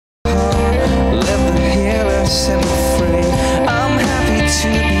gonna set me free. I'm happy to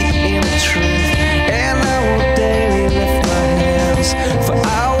be in the truth, and I will daily lift my hands, for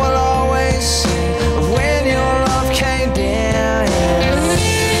I will always sing of when your love came down.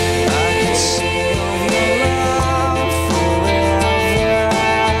 I can sing of your love forever.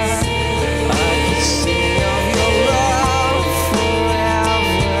 I can sing of your love forever.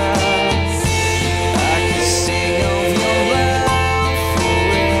 I can sing of your love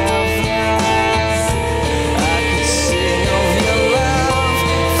forever. I can sing of your love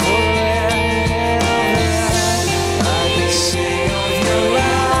forever. I can sing of your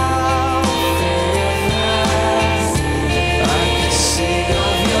love forever. I can sing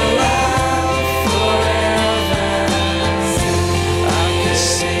of your love forever. I can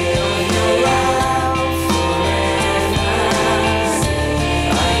sing of your love forever.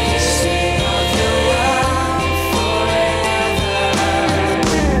 I can sing of your love forever.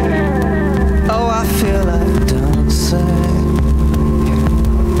 Oh, I feel like dancing.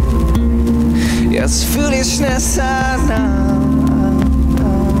 Yes, foolishness, I know.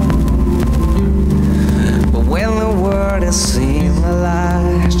 But when the world has seen the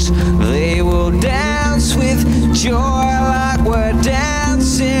light, they will dance with joy like we're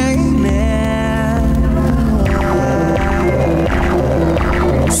dancing now.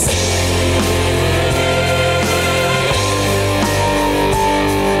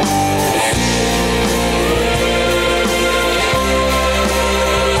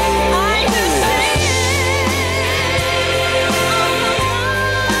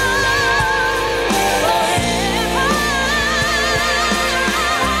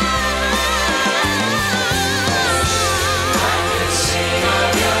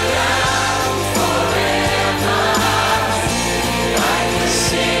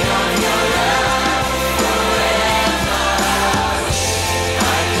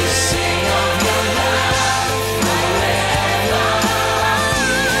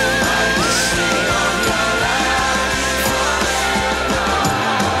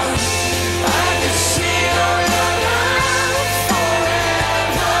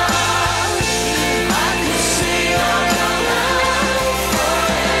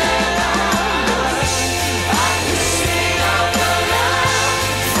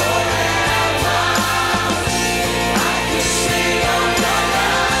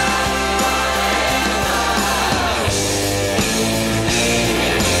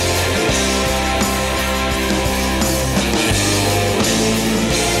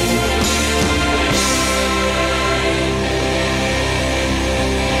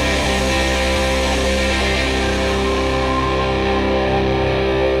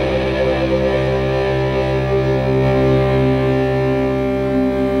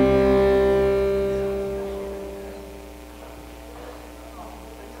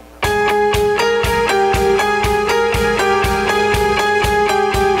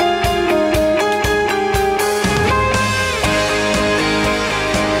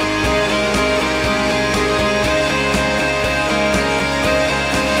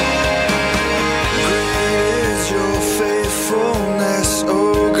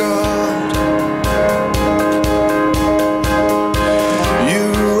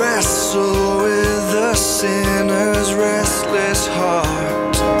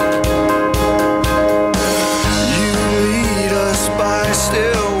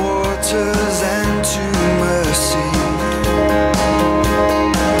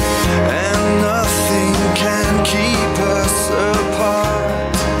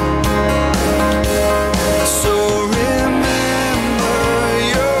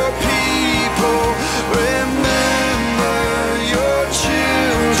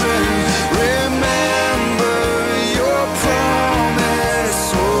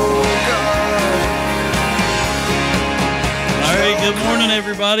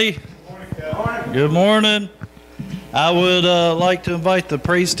 Everybody. Good morning. I would like to invite the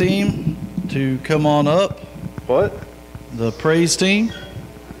praise team to come on up. What? The praise team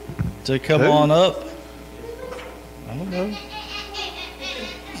to come on up. I don't know.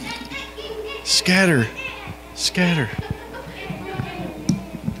 Scatter. Scatter.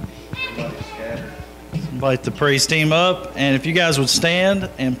 Invite the praise team up, and if you guys would stand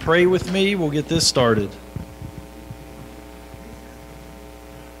and pray with me, we'll get this started.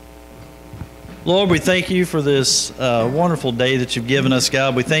 Lord, we thank you for this wonderful day that you've given us,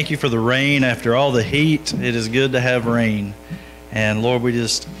 God. We thank you for the rain. After all the heat, it is good to have rain. And Lord, we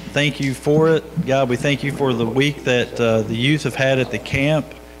just thank you for it. God, we thank you for the week that the youth have had at the camp,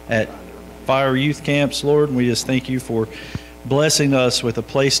 at Fire Youth Camps, Lord. And we just thank you for blessing us with a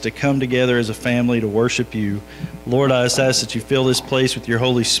place to come together as a family to worship you. Lord, I just ask that you fill this place with your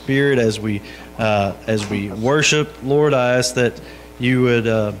Holy Spirit as we worship. Lord, I ask that you would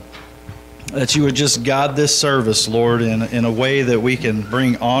just guide this service, Lord, in a way that we can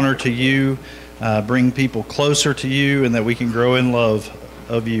bring honor to you, bring people closer to you, and that we can grow in love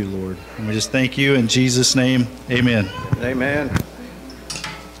of you, Lord. And we just thank you in Jesus' name. Amen. Amen.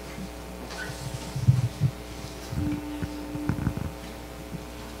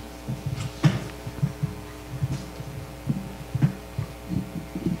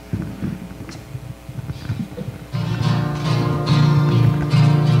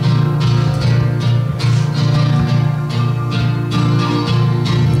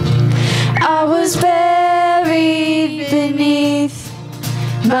 I was buried beneath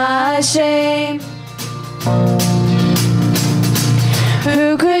my shame.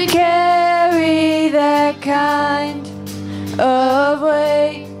 Who could carry that kind of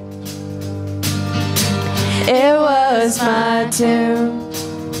weight? It was my tomb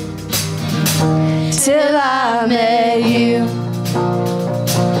till I met you.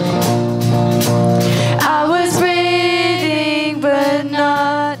 I was breathing but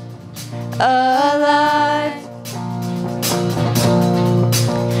not alive.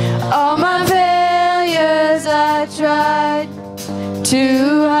 All my failures I tried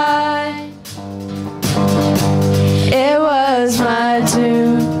to hide. It was my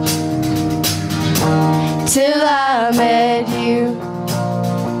doom till I met you.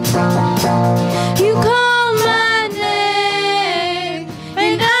 You called my name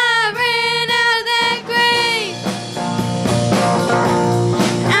and I ran out of that grave,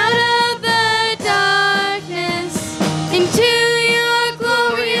 out of the darkness into your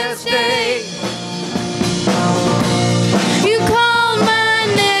glorious day. You called my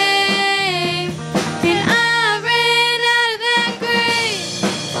name and I ran out of that grave,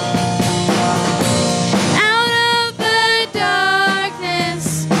 out of the darkness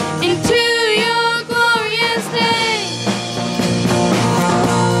into your glorious day.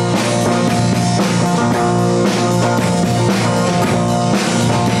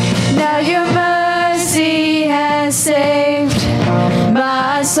 Now your mercy has saved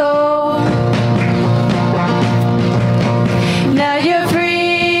my soul. Now your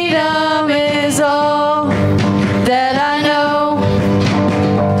freedom is all that I know.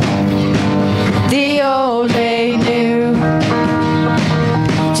 The old made new,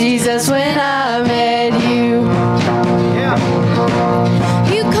 Jesus, when I met you.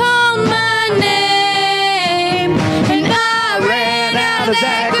 You called my name and I ran out of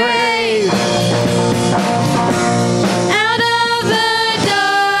that grave, out of the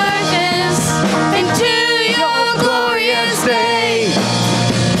darkness into your glorious day.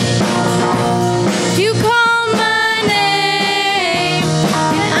 You called my name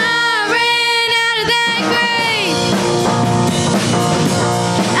and I ran out of that grave,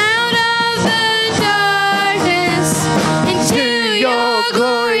 out of the darkness into your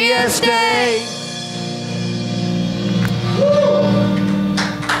glorious day.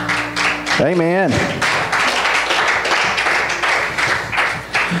 Amen.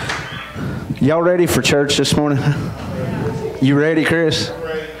 Y'all ready for church this morning? You ready, Chris?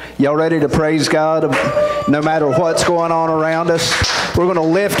 Y'all ready to praise God no matter what's going on around us? We're going to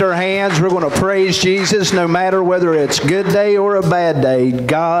lift our hands. We're going to praise Jesus no matter whether it's a good day or a bad day.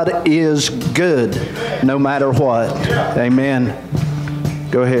 God is good no matter what. Amen.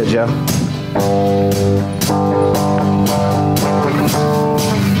 Go ahead, Joe.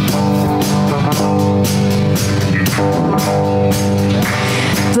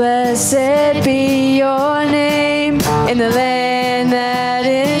 Blessed be your name in the land that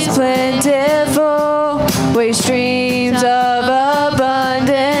is plentiful, where streams of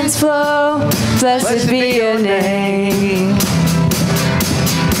abundance flow. Blessed be your name.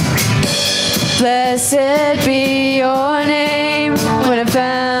 Blessed be your name when I'm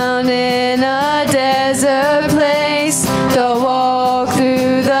found in a desert place, though I walk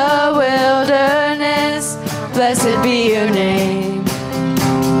through the wilderness. Blessed be your name.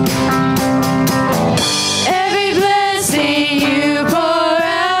 Every blessing you pour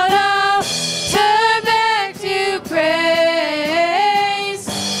out, I'll turn back to praise.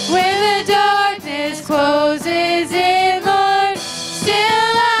 When the darkness closes in, Lord, still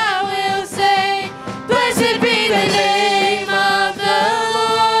I will say, blessed be the name of the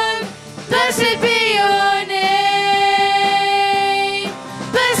Lord. Blessed be your name.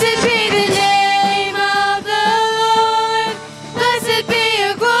 Blessed be the name of the Lord. Blessed be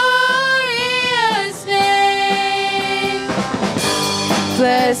your glorious name.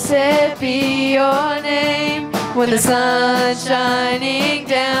 Blessed be your name when the sun's shining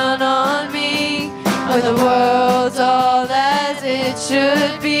down on me, when the world's all as it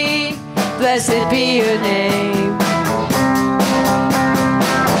should be. Blessed be your name.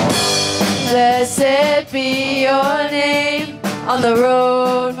 Blessed be your name. On the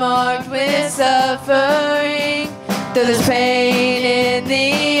road marked with suffering, though there's pain in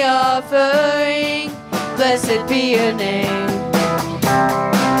the offering, blessed be your name.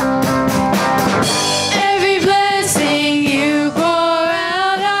 Every blessing you pour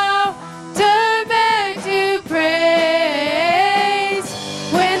out, I'll turn back to praise.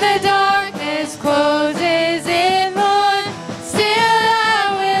 When the darkness closes in, Lord, still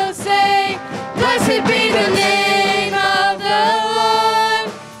I will say, blessed be the name of the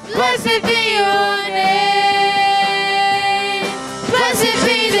Lord. Blessed be your name. Blessed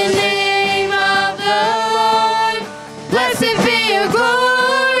be the name of the Lord. Blessed be your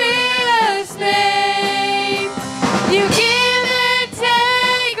glorious name. You give and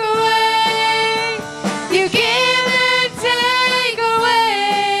take away. You give and take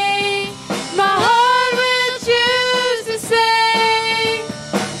away. My heart will choose to say,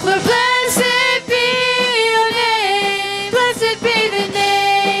 Lord, blessed be your name. Blessed be the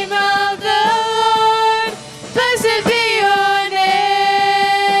name of the Lord. Blessed be your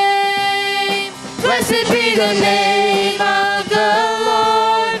name. Blessed be the name of the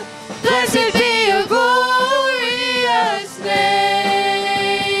Lord. Blessed be your glorious name.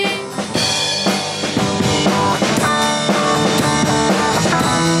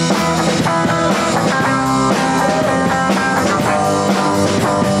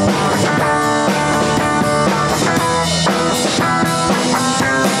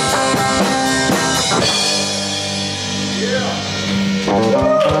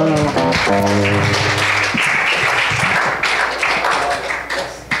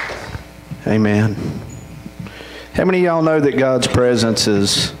 Amen. How many of y'all know that God's presence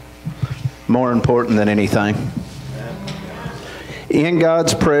is more important than anything? In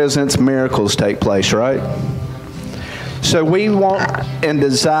God's presence, miracles take place, right? So we want and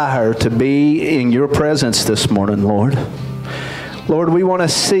desire to be in your presence this morning, Lord. Lord, we want to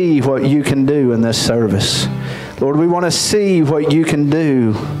see what you can do in this service. Lord, we want to see what you can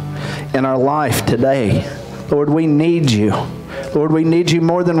do in our life today. Lord, we need you. Lord, we need you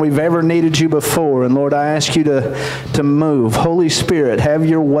more than we've ever needed you before. And Lord, I ask you to move. Holy Spirit, have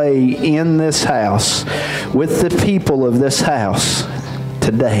your way in this house with the people of this house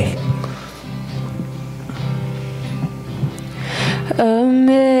today.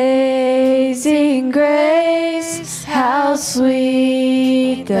 Amazing grace, how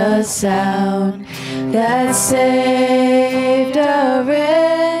sweet the sound that saved a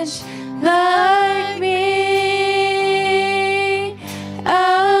wretch like me.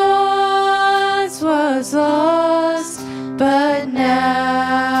 I once was lost, but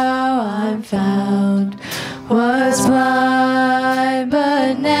now I'm found. Was blind,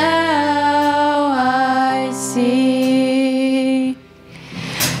 but now I see.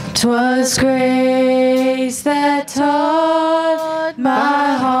 'Twas grace that taught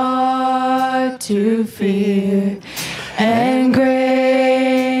my heart to fear, and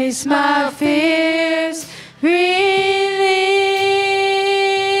grace my fears relieved.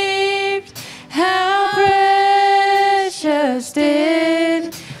 How precious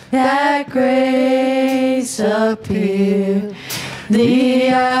did that grace appear, the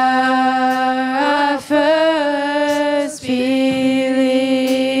hour I first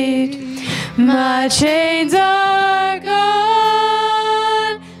believed. My chains are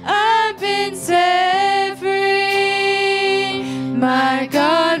gone, I've been set free. My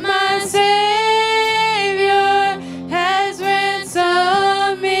God, my Savior has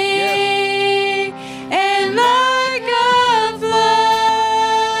ransomed me. And like a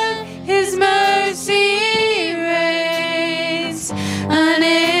flood, His mercy reigns,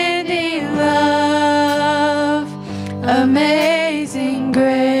 unending love, amazing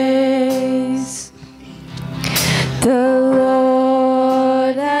grace. The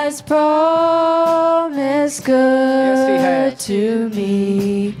Lord has promised good to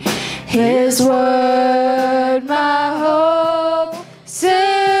me. His word my hope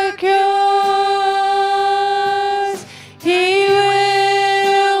secures. He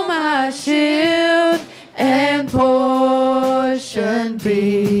will my shield and portion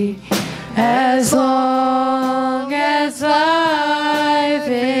be, as long as life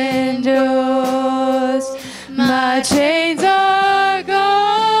endures. My chains are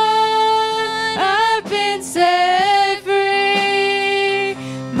gone, I've been set free.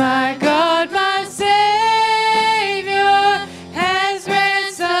 My God, my Savior has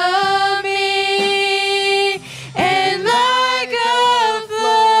ransomed me.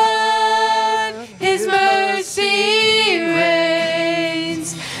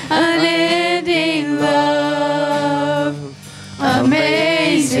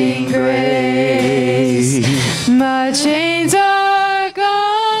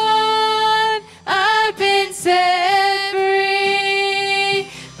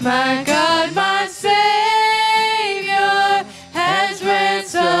 My God, my Savior has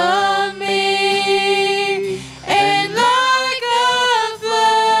ransomed me, and like a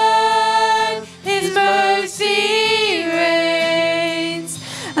flood, His mercy reigns,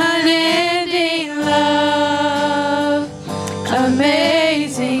 unending love,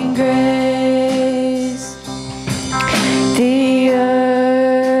 amazing grace. The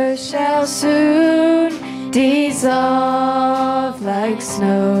earth shall soon dissolve like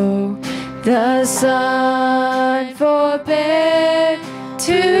snow, the sun forbear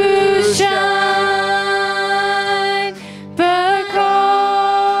to shine, but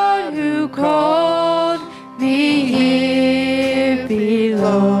God who called me here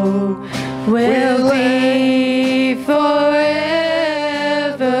below will be forever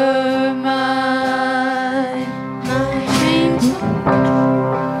mine.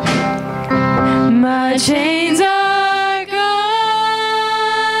 My chains are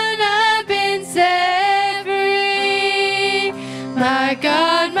gone, I've been set free. My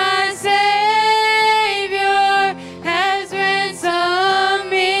God, my Savior has ransomed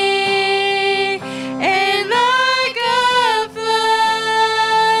me, and like a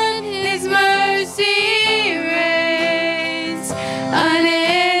flood, His mercy reigns,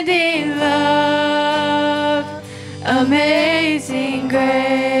 unending love, amazing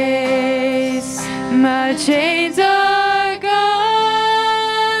grace. My chains are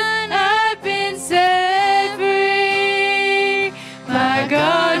gone, I've been set free. My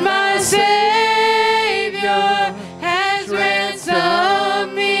God, my Savior has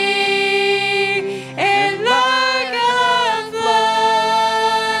ransomed me, and like a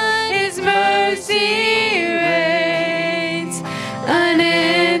flood, His mercy reigns,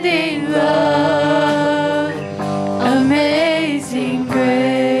 unending love, amazing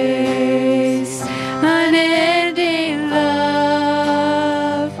grace, unending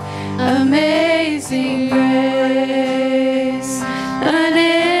love, amazing grace,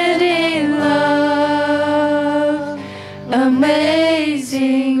 unending love,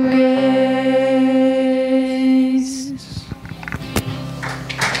 amazing grace.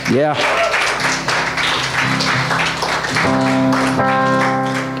 Yeah.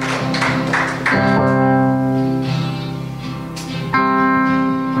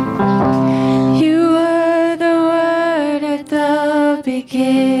 You were the Word at the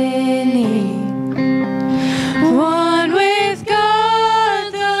beginning, one with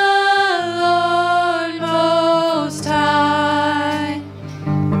God the Lord Most High.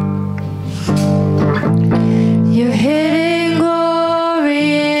 Your hidden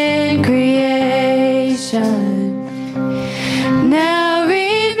glory in creation, now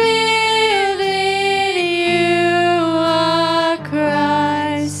revealed in you are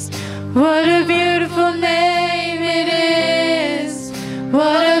Christ. What a beautiful name it is.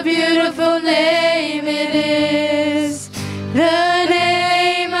 What a beautiful name it is. The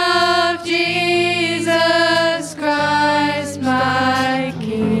name of Jesus Christ, my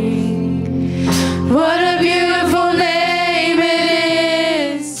King. What a beautiful name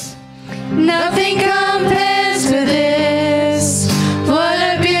it is. Nothing compares to this. What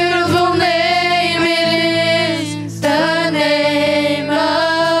a beautiful name it is. The name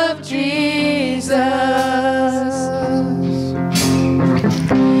of Jesus.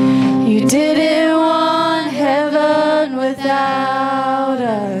 You didn't want heaven without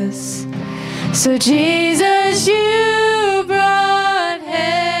us, so Jesus, you brought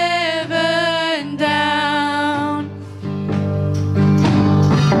heaven down.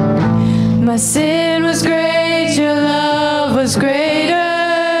 My sin was great, your love was greater.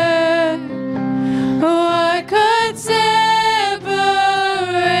 What could separate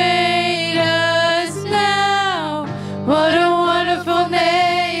us now? What a wonderful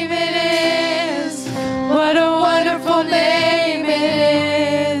name it is. What a wonderful name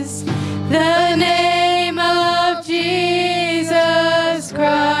it is. The name of Jesus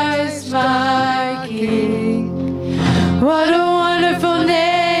Christ, my King. What a wonderful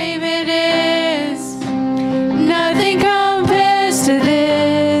name it is. Nothing compares to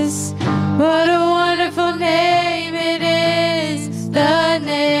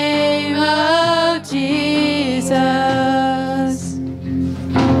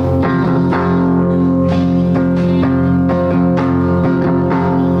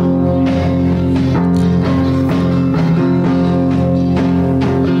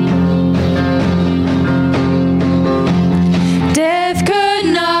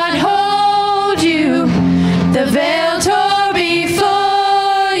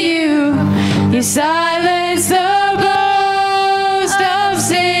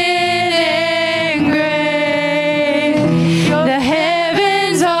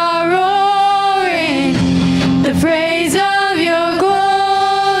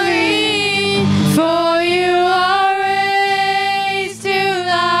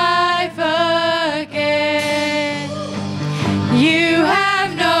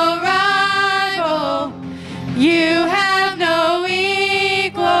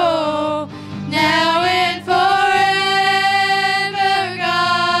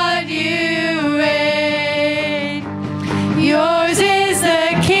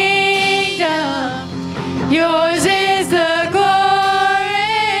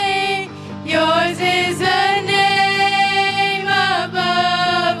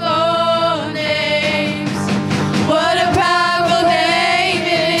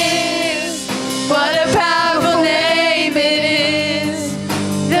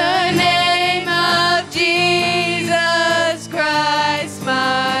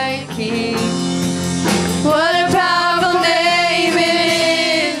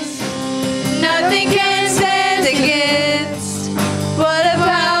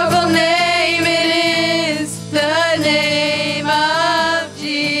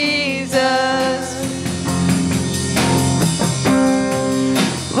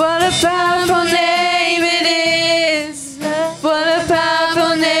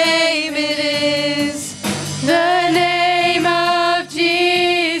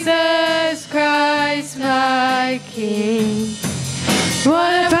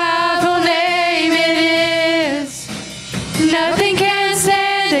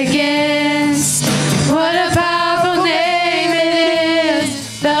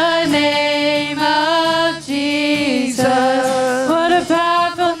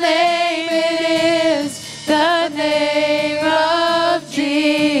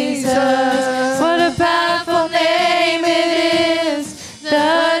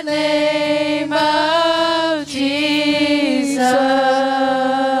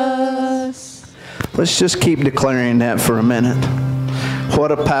Let's just keep declaring that for a minute.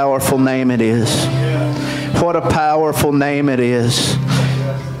 What a powerful name it is. What a powerful name it is.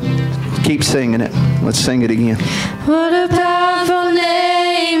 Keep singing it. Let's sing it again. What a powerful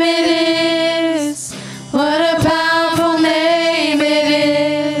name it is. What a powerful name it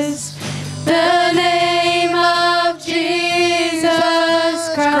is. The name of Jesus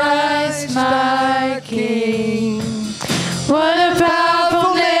Christ, my King. What a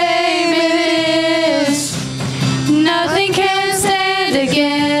powerful name it is. Nothing can stand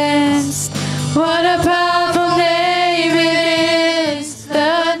against. What a powerful name it is.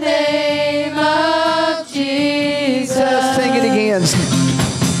 The name of Jesus. Let's sing it again.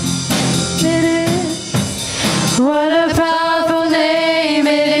 What a powerful name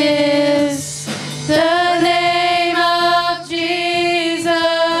it is. The name of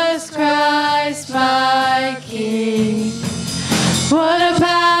Jesus Christ, my King. What a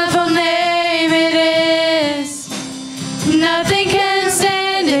powerful name it is. Nothing can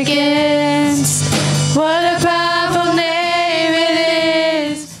stand against. What a powerful name it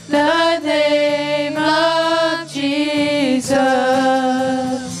is. The name of Jesus.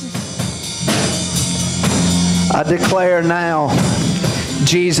 I declare now,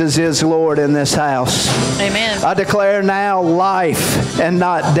 Jesus is Lord in this house. Amen. I declare now life and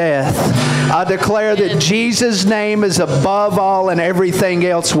not death. I declare that Jesus' name is above all and everything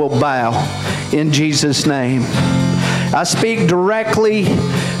else will bow in Jesus' name. I speak directly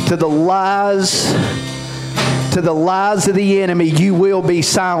to the lies of the enemy. You will be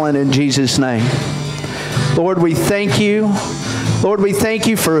silent in Jesus' name. Lord, we thank you. Lord, we thank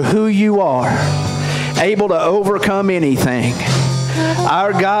you for who you are, able to overcome anything.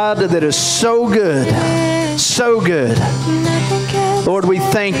 Our God that is so good, so good. Lord, we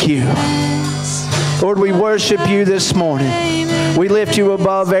thank you. Lord, we worship you this morning. We lift you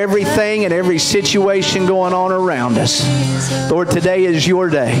above everything and every situation going on around us. Lord, today is your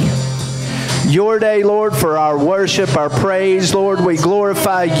day. Your day, Lord, for our worship, our praise. Lord, we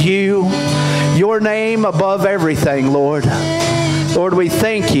glorify you. Your name above everything, Lord. Lord, we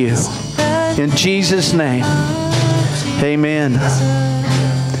thank you. In Jesus' name, amen.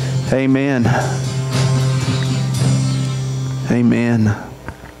 Amen. Amen.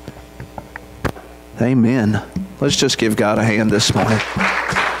 Amen. Let's just give God a hand this morning.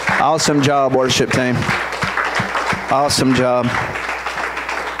 Awesome job, worship team. Awesome job.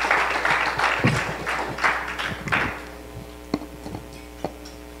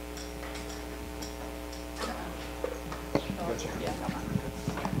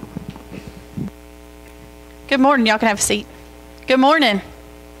 Good morning. Y'all can have a seat. Good morning.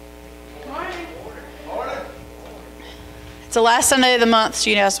 It's the last Sunday of the month, so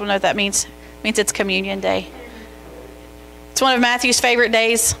you guys will know what that means. It means it's Communion Day. It's one of Matthew's favorite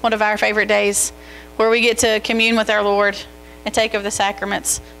days, one of our favorite days, where we get to commune with our Lord and take of the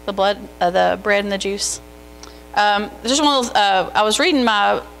sacraments, the blood, the bread and the juice. Just one of those, I was reading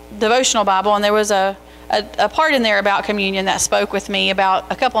my devotional Bible, and there was a part in there about communion that spoke with me about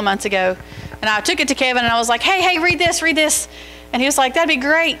a couple of months ago. And I took it to Kevin, and I was like, hey, read this. And he was like, that'd be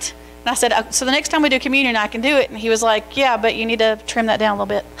great. And I said, so the next time we do communion, I can do it. And he was like, yeah, but you need to trim that down a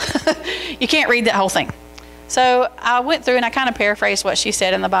little bit. You can't read that whole thing. So I went through and I kind of paraphrased what she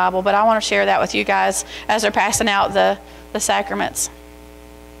said in the Bible, but I want to share that with you guys as they're passing out the sacraments.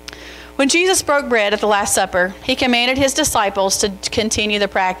 When Jesus broke bread at the Last Supper, he commanded his disciples to continue the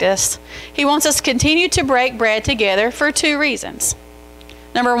practice. He wants us to continue to break bread together for two reasons.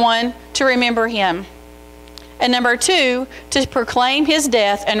 Number one, to remember him. And number two, to proclaim his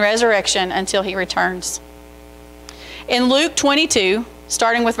death and resurrection until he returns. In Luke 22,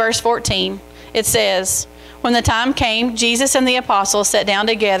 starting with verse 14, it says, when the time came, Jesus and the apostles sat down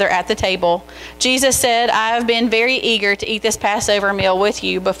together at the table. Jesus said, I have been very eager to eat this Passover meal with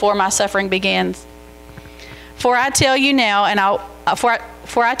you before my suffering begins. For I tell you now that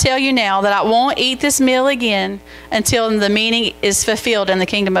I won't eat this meal again until the meaning is fulfilled in the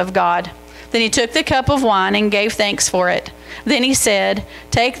kingdom of God. Then he took the cup of wine and gave thanks for it. Then he said,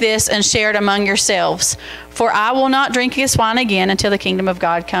 take this and share it among yourselves, for I will not drink this wine again until the kingdom of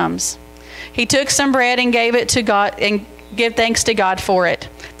God comes. He took some bread and gave it to God and gave thanks to God for it.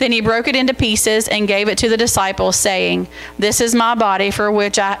 Then he broke it into pieces and gave it to the disciples, saying, this is my body for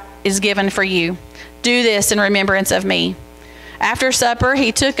which is given for you. Do this in remembrance of me. After supper,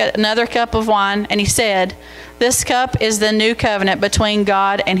 he took another cup of wine, and he said, this cup is the new covenant between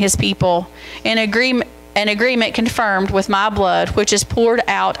God and his people, an agreement confirmed with my blood, which is poured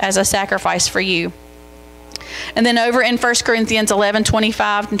out as a sacrifice for you. And then over in 1 Corinthians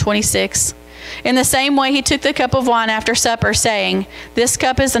 11:25 and 26, In the same way, he took the cup of wine after supper, saying, "This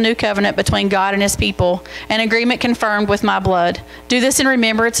cup is the new covenant between God and his people, an agreement confirmed with my blood. Do this in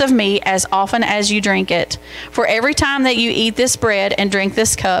remembrance of me as often as you drink it. For every time that you eat this bread and drink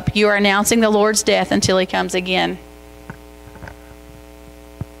this cup, you are announcing the Lord's death until he comes again."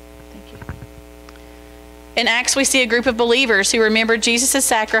 In Acts, we see a group of believers who remembered Jesus'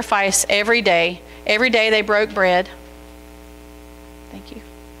 sacrifice every day. Every day they broke bread. Thank you.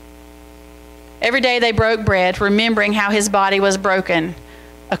 Every day they broke bread, remembering how his body was broken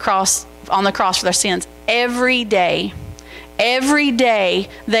on the cross for their sins. Every day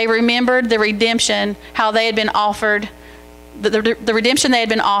they remembered the redemption, how they had been offered, the redemption they had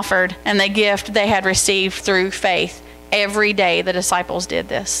been offered, and the gift they had received through faith. Every day the disciples did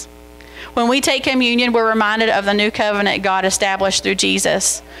this. When we take communion, we're reminded of the new covenant God established through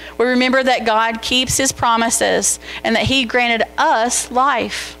Jesus. We remember that God keeps his promises and that he granted us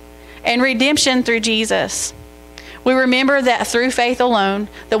life and redemption through Jesus. We remember that through faith alone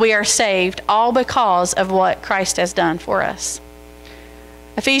that we are saved, all because of what Christ has done for us.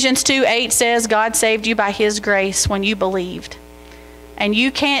 Ephesians 2:8 says, God saved you by his grace when you believed. And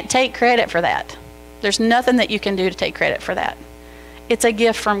you can't take credit for that. There's nothing that you can do to take credit for that. It's a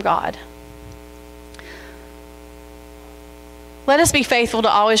gift from God. Let us be faithful to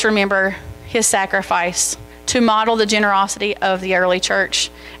always remember his sacrifice, to model the generosity of the early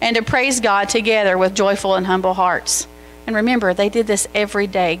church, and to praise God together with joyful and humble hearts. And remember, they did this every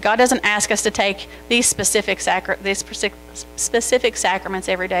day. God doesn't ask us to take these specific sacraments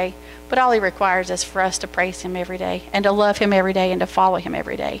every day, but all he requires is for us to praise him every day and to love him every day and to follow him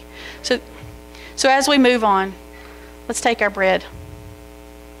every day. So as we move on, let's take our bread.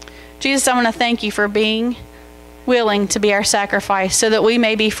 Jesus, I want to thank you for being willing to be our sacrifice so that we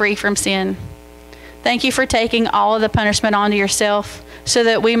may be free from sin. Thank you for taking all of the punishment onto yourself so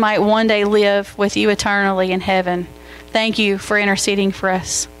that we might one day live with you eternally in heaven. Thank you for interceding for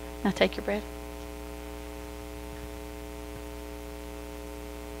us. Now take your bread.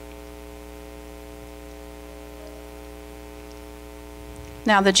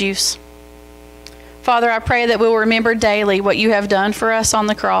 Now the juice. Father, I pray that we will remember daily what you have done for us on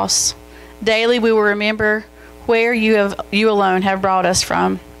the cross. Daily we will remember where you alone have brought us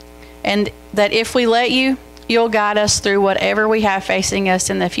from. And that if we let you, you'll guide us through whatever we have facing us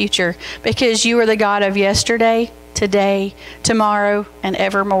in the future, because you are the God of yesterday, today, tomorrow, and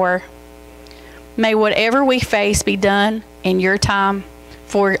evermore. May whatever we face be done in your time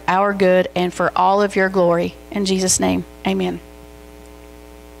for our good and for all of your glory. In Jesus' name, amen.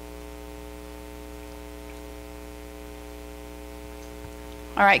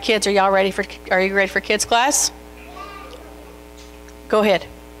 All right, kids, are you ready for kids class? Go ahead.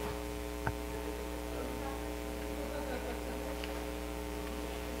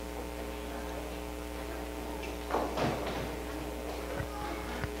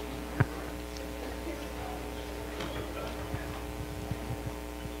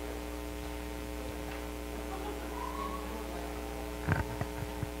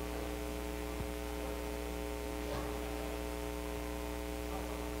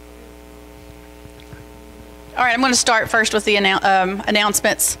 All right, I'm going to start first with the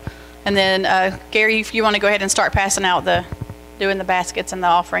announcements, and then Gary, if you want to go ahead and start passing out doing the baskets and the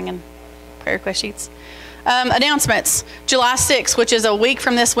offering and prayer request sheets. Announcements. July 6th, which is a week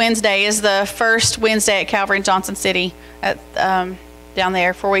from this Wednesday, is the first Wednesday at Calvary in Johnson City down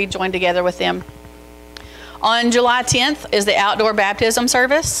there, before we join together with them. On July 10th is the outdoor baptism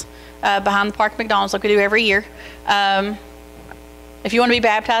service behind the Park McDonald's, like we do every year. If you want to be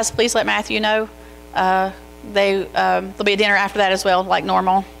baptized, please let Matthew know. There'll be a dinner after that as well, like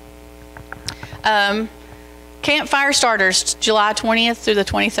normal. Campfire Starters, July 20th through the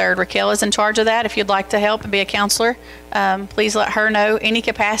 23rd. Raquel is in charge of that. If you'd like to help and be a counselor, please let her know. Any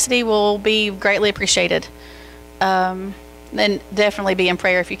capacity will be greatly appreciated. Then definitely be in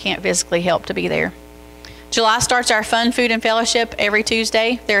prayer if you can't physically help to be there. July starts our Fun, Food, and Fellowship every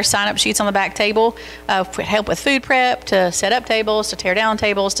Tuesday. There are sign-up sheets on the back table. Help with food prep, to set up tables, to tear down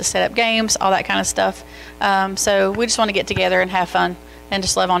tables, to set up games, all that kind of stuff. So we just want to get together and have fun and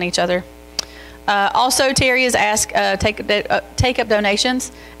just love on each other. Also, Terry has asked take up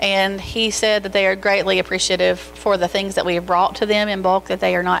donations, and he said that they are greatly appreciative for the things that we have brought to them in bulk that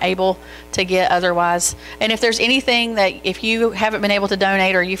they are not able to get otherwise. And if there's anything that if you haven't been able to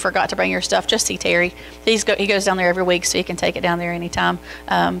donate or you forgot to bring your stuff, just see Terry. He goes down there every week, so you can take it down there anytime.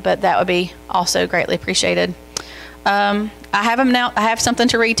 But that would be also greatly appreciated. I have something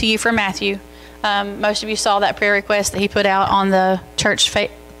to read to you from Matthew. Most of you saw that prayer request that he put out on the church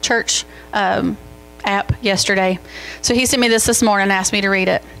app yesterday. So he sent me this morning and asked me to read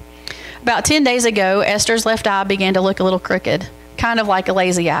it. About 10 days ago, Esther's left eye began to look a little crooked, kind of like a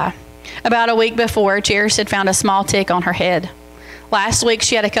lazy eye. About a week before, Cherish had found a small tick on her head. Last week,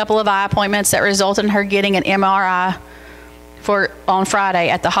 she had a couple of eye appointments that resulted in her getting an MRI on Friday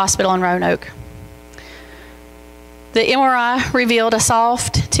at the hospital in Roanoke. The MRI revealed a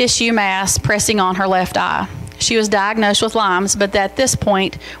soft tissue mass pressing on her left eye. She was diagnosed with Lyme's, but at this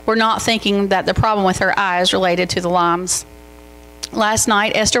point, we're not thinking that the problem with her eye is related to the Lyme's. Last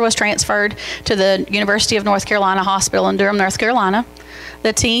night, Esther was transferred to the University of North Carolina Hospital in Durham, North Carolina.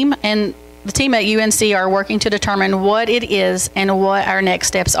 The team at UNC are working to determine what it is and what our next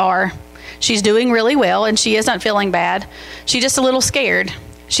steps are. She's doing really well, and she isn't feeling bad. She's just a little scared.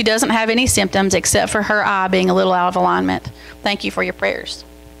 She doesn't have any symptoms except for her eye being a little out of alignment. Thank you for your prayers.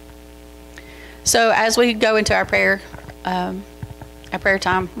 So as we go into our prayer time,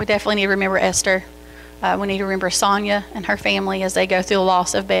 we definitely need to remember Esther. We need to remember Sonia and her family as they go through the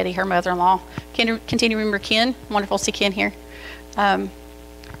loss of Betty, her mother-in-law. Continue to remember Ken. Wonderful to see Ken here.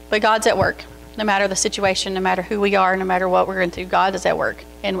 But God's at work. No matter the situation, no matter who we are, no matter what we're going through, God is at work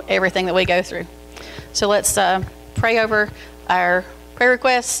in everything that we go through. So let's pray over our prayer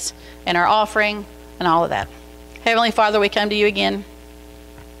requests and our offering and all of that. Heavenly Father, we come to you again.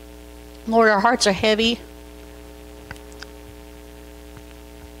 Lord, our hearts are heavy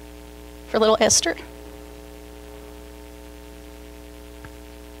for little Esther.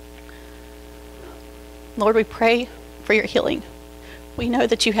 Lord, we pray for your healing. We know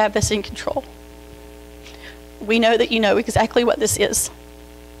that you have this in control. We know that you know exactly what this is.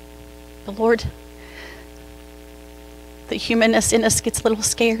 But Lord, the humanness in us gets a little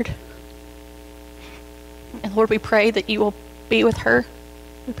scared. And Lord, we pray that you will be with her.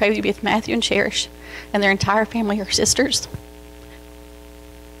 We pray that you be with Matthew and Cherish and their entire family, her sisters.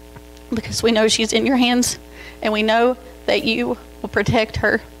 Because we know she's in your hands, and we know that you will protect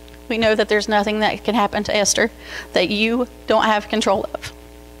her. We know that there's nothing that can happen to Esther that you don't have control of.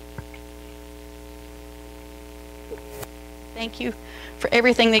 Thank you for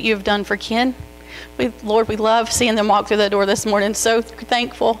everything that you've done for Ken. Lord, we love seeing them walk through the door this morning. So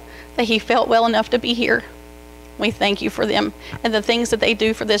thankful that he felt well enough to be here. We thank you for them and the things that they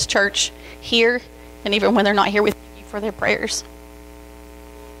do for this church here, and even when they're not here, we thank you for their prayers.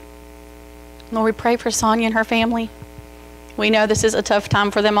 Lord, we pray for Sonia and her family. We know this is a tough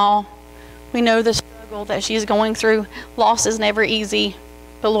time for them all. We know the struggle that she's going through. Loss is never easy.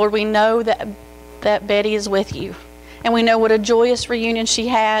 But Lord, we know that Betty is with you. And we know what a joyous reunion she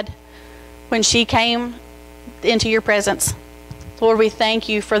had when she came into your presence. Lord, we thank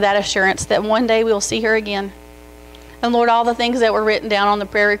you for that assurance that one day we'll see her again. And Lord, all the things that were written down on the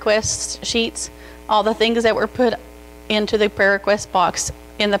prayer request sheets, all the things that were put into the prayer request box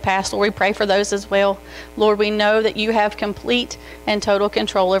in the past, Lord, we pray for those as well. Lord, we know that you have complete and total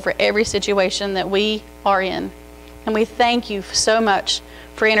control over every situation that we are in. And we thank you so much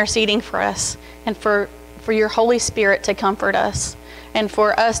for interceding for us and for your Holy Spirit to comfort us and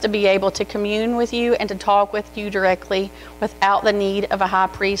for us to be able to commune with you and to talk with you directly without the need of a high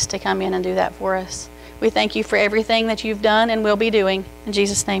priest to come in and do that for us. We thank you for everything that you've done and will be doing. In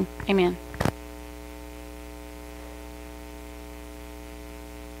Jesus' name, amen.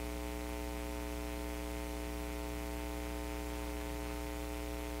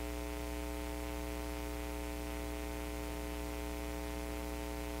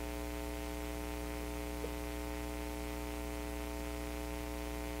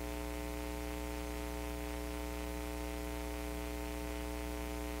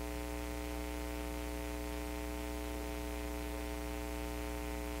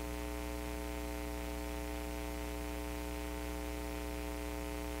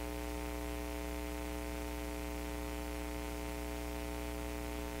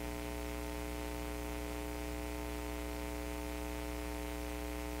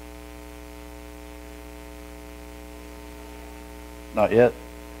 Not yet.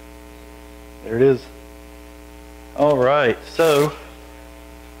 There it is. All right, so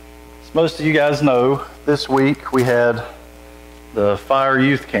as most of you guys know, this week we had the Fire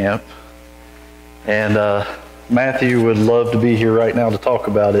Youth Camp, and Matthew would love to be here right now to talk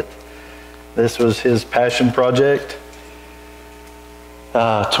about it. This was his passion project.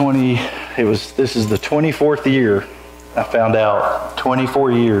 This is the 24th year. I found out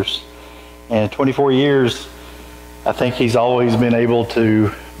 24 years, and 24 years. I think he's always been able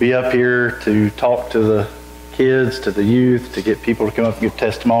to be up here to talk to the kids, to the youth, to get people to come up and give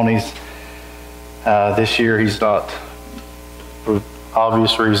testimonies. This year he's not, for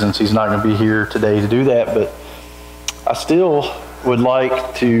obvious reasons, he's not going to be here today to do that, but I still would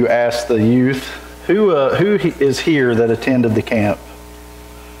like to ask the youth, who is here that attended the camp?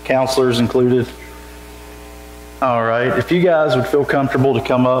 counselors included. All right, if you guys would feel comfortable to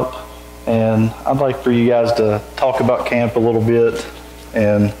come up, and I'd like for you guys to talk about camp a little bit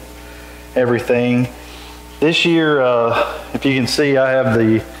and everything. This year, if you can see, I have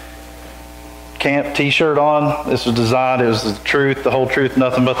the camp t-shirt on. This was designed, it was the truth, the whole truth,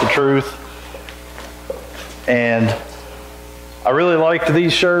 nothing but the truth. And I really liked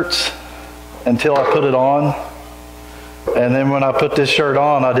these shirts until I put it on. And then when I put this shirt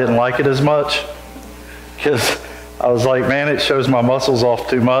on, I didn't like it as much because I was like, man, it shows my muscles off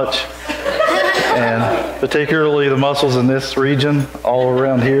too much. And particularly the muscles in this region, all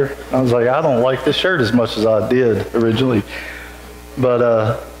around here. I was like, I don't like this shirt as much as I did originally.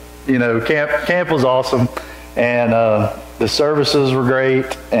 But, you know, camp was awesome. And the services were great.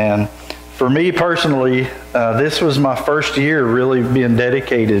 And for me personally, this was my first year really being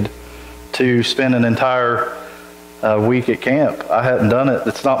dedicated to spend an entire week at camp. I hadn't done it.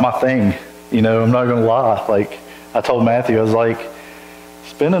 It's not my thing. You know, I'm not going to lie. Like I told Matthew, I was like,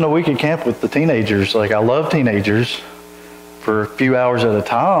 spending a week at camp with the teenagers, like I love teenagers for a few hours at a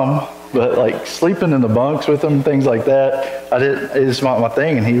time, but like sleeping in the bunks with them, things like that, it's not my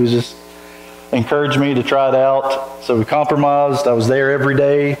thing. And he was just encouraged me to try it out. So we compromised. I was there every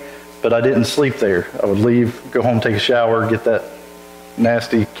day, but I didn't sleep there. I would leave, go home, take a shower, get that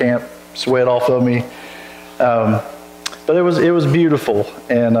nasty camp sweat off of me. But it was beautiful,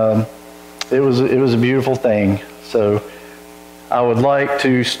 and it was a beautiful thing. So I would like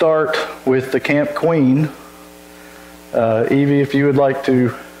to start with the camp queen. Evie, if you would like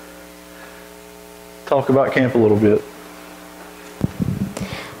to talk about camp a little bit.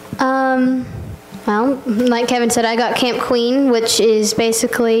 Well, like Kevin said, I got camp queen, which is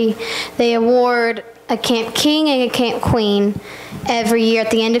basically they award a camp king and a camp queen every year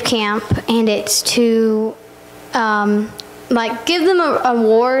at the end of camp, and it's to like give them an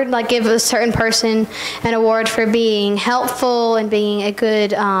award, like give a certain person an award for being helpful and being a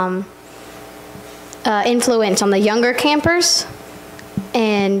good influence on the younger campers.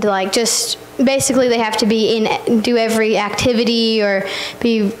 And like just basically they have to be do every activity or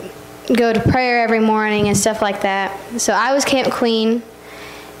go to prayer every morning and stuff like that. So I was camp queen,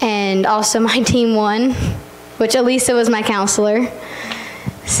 and also my team won, which Elisa was my counselor.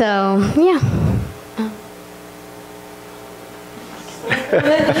 So yeah.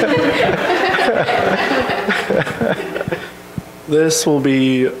 This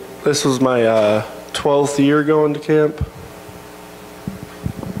was my 12th year going to camp.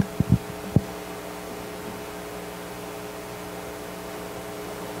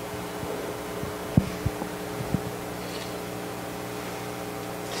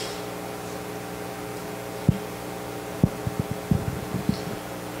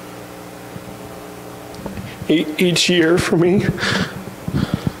 Each year for me,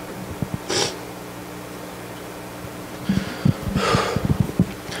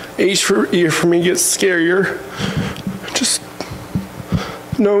 each year for me gets scarier. Just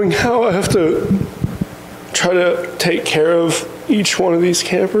knowing how I have to try to take care of each one of these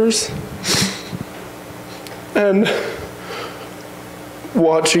campers and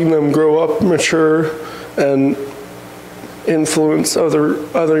watching them grow up, mature, and influence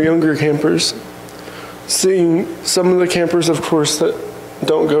other younger campers. Seeing some of the campers, of course, that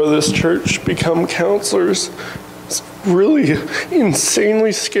don't go to this church become counselors, it's really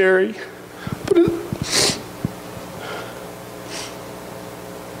insanely scary.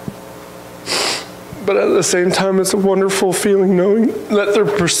 But at the same time, it's a wonderful feeling knowing that they're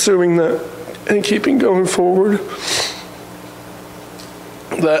pursuing that and keeping going forward.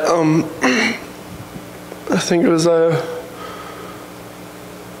 That, I think it was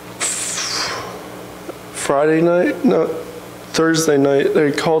Thursday night,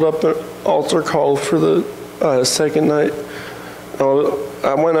 they called up an altar call for the second night.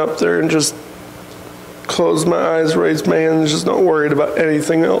 I went up there and just closed my eyes, raised my hands, just not worried about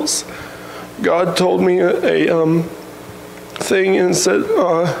anything else. God told me a thing and said,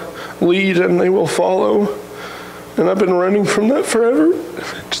 lead and they will follow. And I've been running from that forever.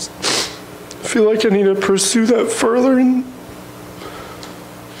 I just feel like I need to pursue that further.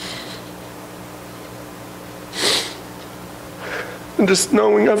 And just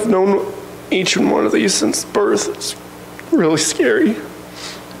knowing I've known each and one of these since birth, it's really scary.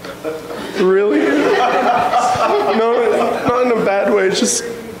 Really. No, not in a bad way.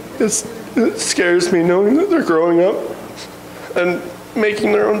 It scares me knowing that they're growing up and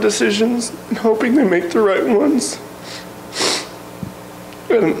making their own decisions and hoping they make the right ones.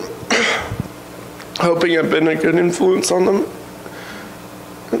 And hoping I've been a good influence on them.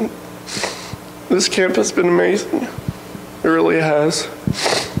 And this camp has been amazing. It really has.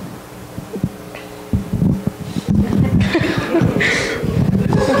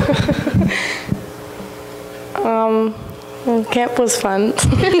 Well, camp was fun.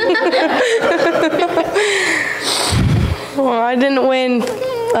 Well, I didn't win.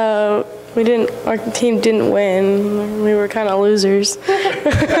 Our team didn't win. We were kind of losers.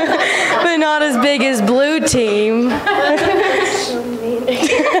 But not as big as blue team.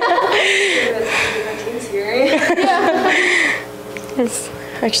 It's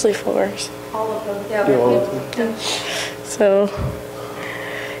actually 4. All of them. Yeah. So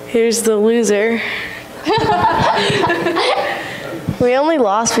here's the loser. We only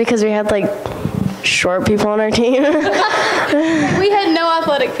lost because we had like short people on our team. We had no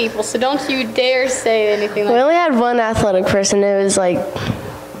athletic people, so don't you dare say anything like that. We only had one athletic person. It was like,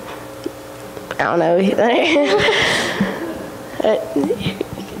 I don't know.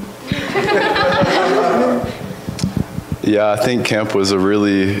 Yeah, I think camp was a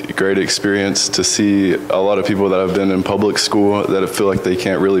really great experience to see a lot of people that have been in public school that feel like they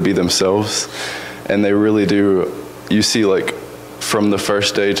can't really be themselves. And they really do. You see, like, from the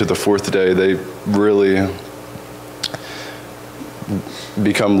first day to the 4th day, they really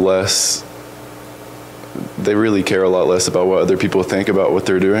become less, they really care a lot less about what other people think about what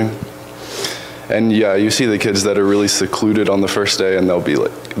they're doing. And yeah, you see the kids that are really secluded on the first day, and they'll be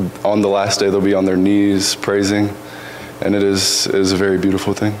like, on the last day, they'll be on their knees praising. And it is a very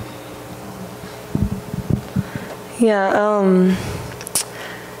beautiful thing. Yeah,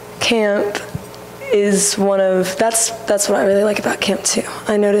 camp is that's what I really like about camp too.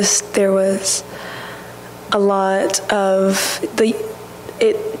 I noticed there was a lot of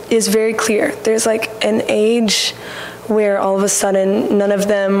it is very clear. There's like an age where all of a sudden none of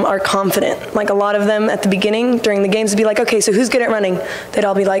them are confident. Like a lot of them at the beginning during the games would be like, okay, so who's good at running? They'd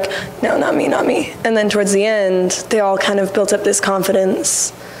all be like, no, not me, not me. And then towards the end, they all kind of built up this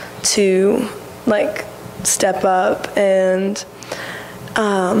confidence to like step up. And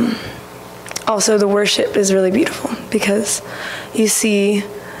also the worship is really beautiful because you see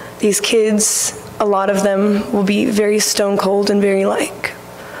these kids, a lot of them will be very stone cold and very like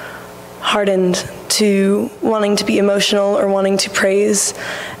hardened to wanting to be emotional or wanting to praise.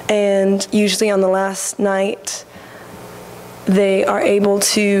 And usually on the last night, they are able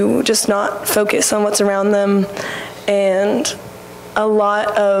to just not focus on what's around them. And a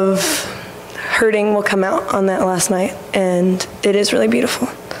lot of hurting will come out on that last night. And it is really beautiful.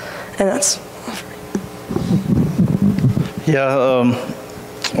 And that's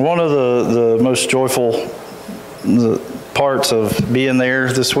one of the most joyful parts of being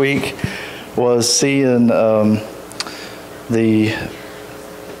there this week was seeing the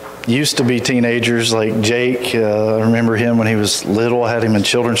used to be teenagers like Jake. I remember him when he was little. I had him in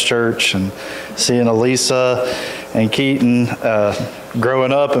children's church, and seeing Elisa and Keaton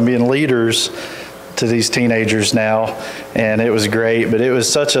growing up and being leaders to these teenagers now, and it was great. But it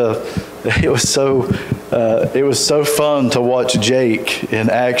was so fun to watch Jake in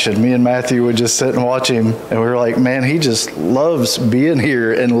action. Me and Matthew would just sit and watch him, and we were like, man, he just loves being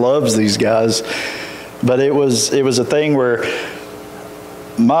here and loves these guys. But it was a thing where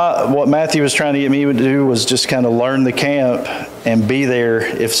what Matthew was trying to get me to do was just kind of learn the camp and be there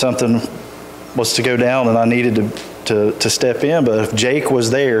if something was to go down and I needed to step in. But if Jake was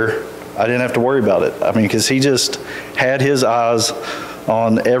there, I didn't have to worry about it. I mean, because he just had his eyes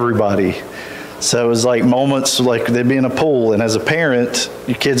on everybody. So it was like moments like they'd be in a pool, and as a parent,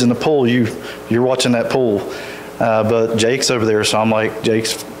 your kid's in the pool, you're watching that pool. But Jake's over there, so I'm like,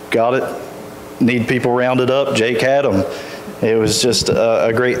 Jake's got it. Need people rounded up. Jake had them. It was just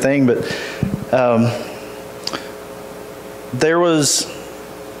a great thing. But there was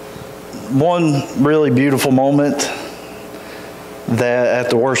one really beautiful moment that at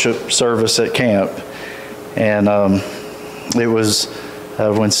the worship service at camp, and it was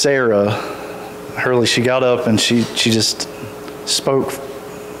when Sarah Hurley, she got up and she just spoke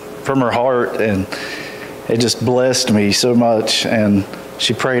from her heart, and it just blessed me so much. And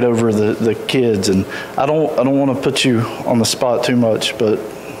she prayed over the kids, and I don't want to put you on the spot too much, but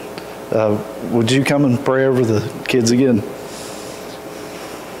would you come and pray over the kids again?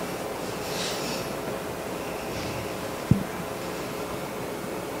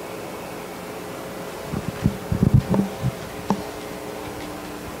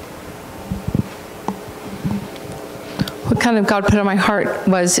 Kind of God put on my heart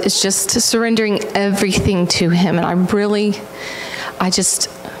is just surrendering everything to Him. And I want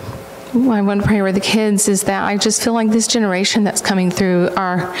to pray over the kids is that I just feel like this generation that's coming through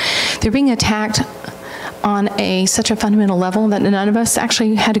they're being attacked on such a fundamental level that none of us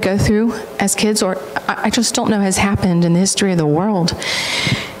actually had to go through as kids, or I just don't know has happened in the history of the world.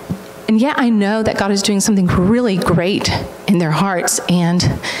 And yet I know that God is doing something really great in their hearts. And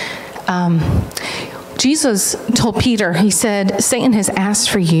Jesus told Peter, he said, Satan has asked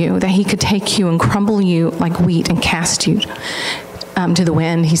for you that he could take you and crumble you like wheat and cast you to the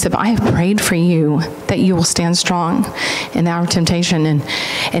wind. He said, but I have prayed for you that you will stand strong in the hour of temptation.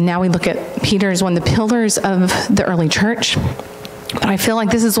 And now we look at Peter as one of the pillars of the early church. But I feel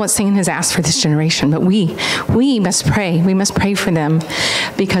like this is what Satan has asked for this generation. But we must pray. We must pray for them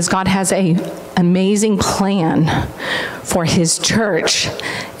because God has an amazing plan for his church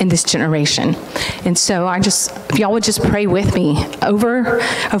in this generation. And so if y'all would just pray with me over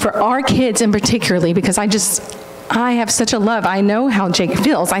our kids in particularly, because I have such a love. I know how Jake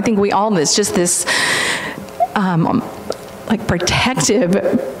feels. I think we all miss just this like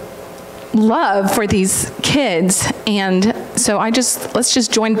protective love for these kids. And so let's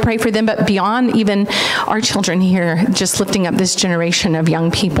just join, pray for them, but beyond even our children here, just lifting up this generation of young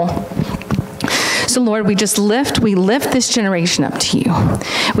people. So Lord, we lift this generation up to you.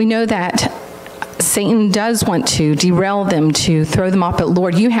 We know that Satan does want to derail them, to throw them off, but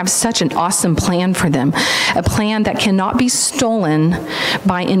Lord, you have such an awesome plan for them, a plan that cannot be stolen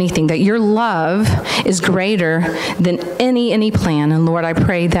by anything, that your love is greater than any plan. And Lord, I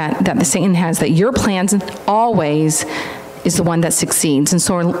pray that the Satan has, that your plans always is the one that succeeds. And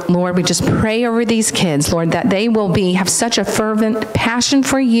so, Lord, we just pray over these kids, Lord, that they will have such a fervent passion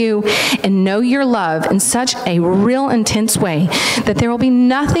for you and know your love in such a real intense way that there will be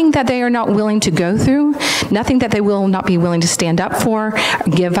nothing that they are not willing to go through, nothing that they will not be willing to stand up for,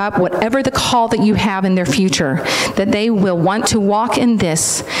 give up, whatever the call that you have in their future, that they will want to walk in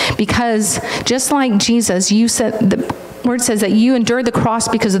this, because just like Jesus, you said, the Word says that you endured the cross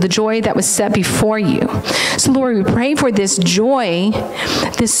because of the joy that was set before you. So Lord, we pray for this joy,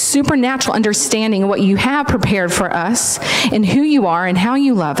 this supernatural understanding of what you have prepared for us and who you are and how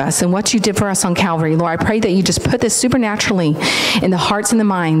you love us and what you did for us on Calvary. Lord, I pray that you just put this supernaturally in the hearts and the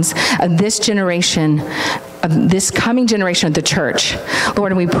minds of this generation, of this coming generation of the church.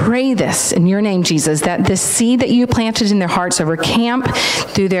 Lord, and we pray this in your name, Jesus, that this seed that you planted in their hearts over camp,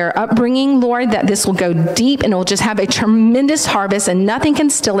 through their upbringing, Lord, that this will go deep and it will just have a tremendous harvest and nothing can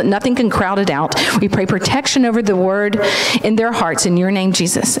steal it, nothing can crowd it out. We pray protection over the word in their hearts in your name,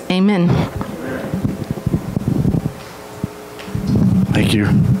 Jesus. Amen. Thank you.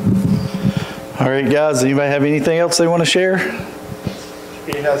 All right, guys, anybody have anything else they want to share?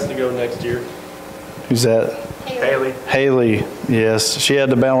 He has to go next year. Who's that? Haley, yes. She had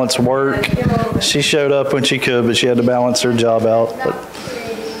to balance work. She showed up when she could, but she had to balance her job out. But,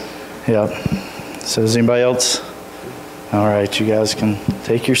 yeah. So is anybody else? All right, you guys can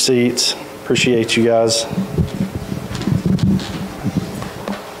take your seats. Appreciate you guys.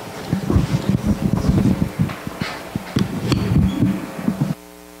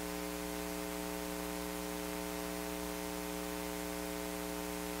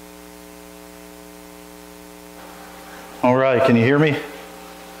 All right, can you hear me?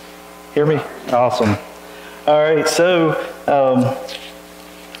 Hear me? Awesome. All right, so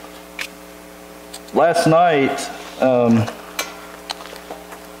last night, I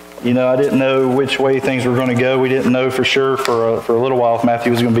didn't know which way things were going to go. We didn't know for sure for a little while if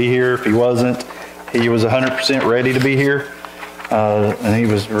Matthew was going to be here. If he wasn't, he was 100% ready to be here, and he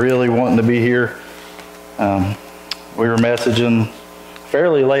was really wanting to be here. We were messaging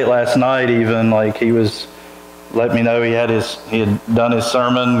fairly late last night, even, like he was let me know he had done his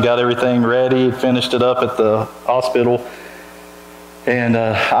sermon, got everything ready, had finished it up at the hospital. And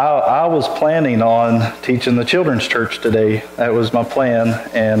I was planning on teaching the children's church today. That was my plan.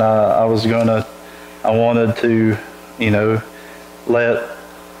 And I wanted to, let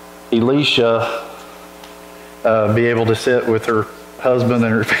Elisha be able to sit with her husband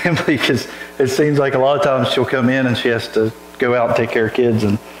and her family, because it seems like a lot of times she'll come in and she has to go out and take care of kids.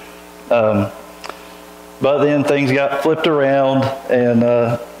 And but then things got flipped around,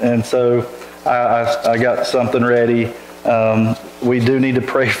 and so I got something ready. We do need to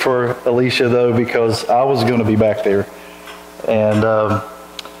pray for Alicia, though, because I was going to be back there. And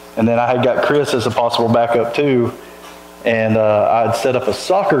then I had got Chris as a possible backup, too. And I'd set up a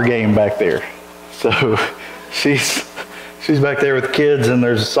soccer game back there. So she's back there with the kids, and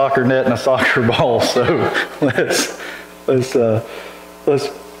there's a soccer net and a soccer ball. So let's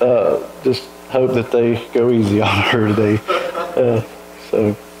just hope that they go easy on her today.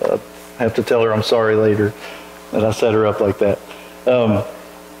 So I have to tell her I'm sorry later that I set her up like that.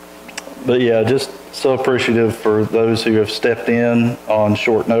 But yeah, just so appreciative for those who have stepped in on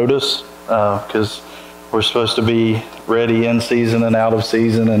short notice, because we're supposed to be ready in season and out of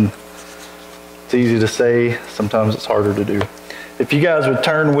season, and it's easy to say, sometimes it's harder to do. If you guys would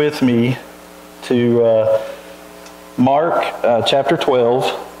turn with me to Mark chapter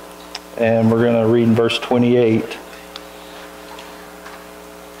 12, and we're going to read in verse 28.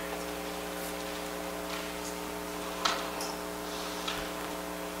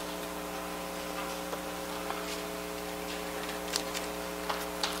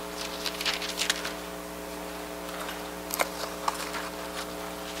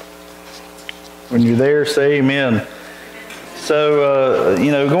 When you're there, say amen. So,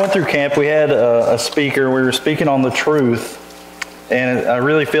 going through camp, we had a speaker. We were speaking on the truth, and I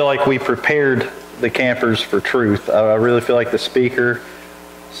really feel like we prepared the campers for truth. I really feel like the speaker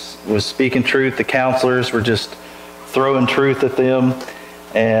was speaking truth. The counselors were just throwing truth at them,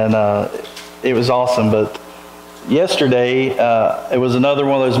 and it was awesome. But yesterday, it was another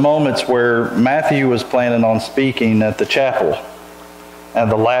one of those moments where Matthew was planning on speaking at the chapel, at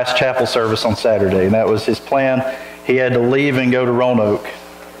the last chapel service on Saturday, and that was his plan. He had to leave and go to Roanoke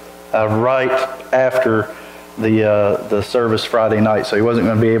right after the service Friday night, so he wasn't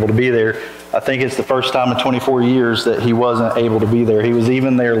going to be able to be there. I think it's the first time in 24 years that he wasn't able to be there. He was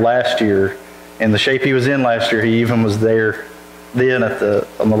even there last year, in the shape he was in last year. He even was there then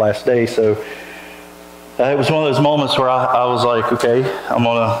on the last day. So it was one of those moments where I was like, okay, I'm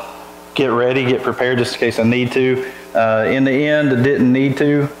going to get ready, get prepared just in case I need to. In the end, I didn't need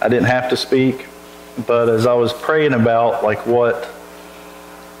to. I didn't have to speak. But as I was praying about like what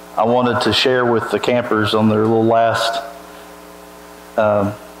I wanted to share with the campers on their little last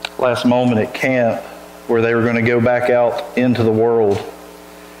moment at camp, where they were going to go back out into the world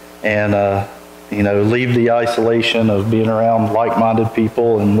and leave the isolation of being around like-minded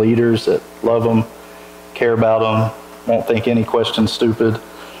people and leaders that love them, care about them, won't think any question's stupid.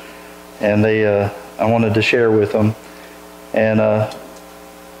 And I wanted to share with them. And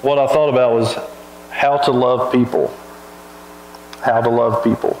what I thought about was how to love people. How to love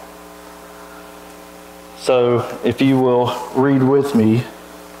people. So if you will read with me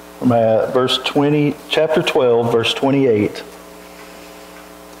from chapter 12, verse 28.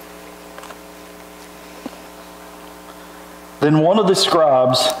 Then one of the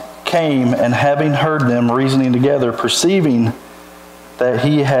scribes came, and having heard them reasoning together, perceiving that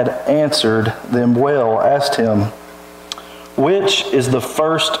he had answered them well, asked him, "Which is the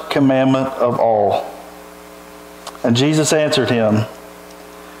first commandment of all?" And Jesus answered him,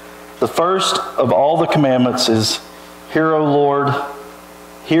 "The first of all the commandments is, Hear, O Lord,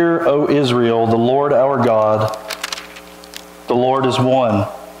 hear, O Israel, the Lord our God, the Lord is one.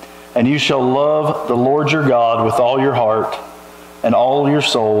 And you shall love the Lord your God with all your heart, and all your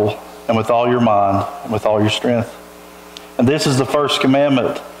soul, and with all your mind, and with all your strength. And this is the first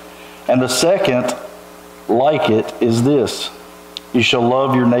commandment. And the second, like it, is this: you shall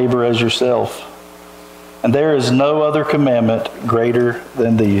love your neighbor as yourself. And there is no other commandment greater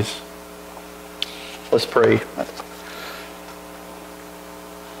than these." Let's pray.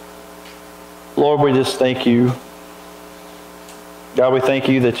 Lord, we just thank you. God, we thank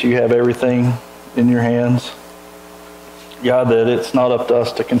you that you have everything in your hands. God, that it's not up to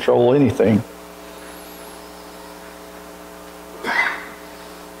us to control anything.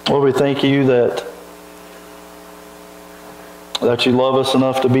 Lord, we thank you that you love us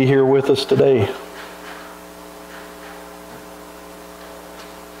enough to be here with us today.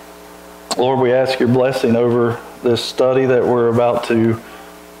 Lord, we ask your blessing over this study that we're about to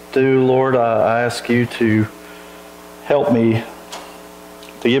do. Lord, I ask you to help me,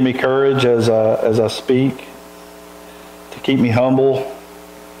 to give me courage as I speak, to keep me humble.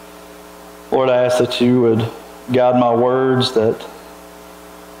 Lord, I ask that you would guide my words, that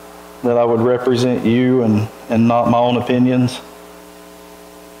I would represent you and not my own opinions.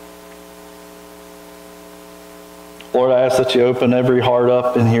 Lord, I ask that you open every heart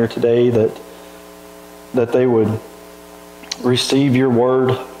up in here today, that they would receive your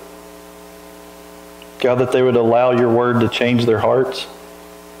word. God, that they would allow your word to change their hearts.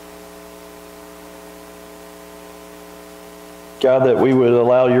 God, that we would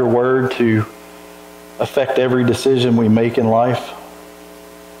allow your word to affect every decision we make in life.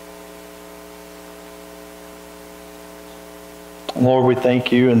 Lord, we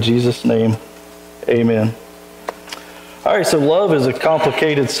thank you in Jesus' name. Amen. All right, so love is a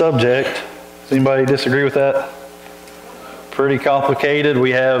complicated subject. Does anybody disagree with that? Pretty complicated.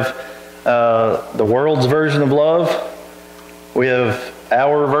 We have the world's version of love. We have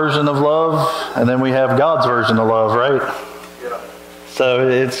our version of love. And then we have God's version of love, right? Yeah. So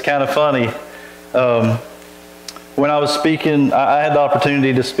it's kind of funny. When I was speaking, I had the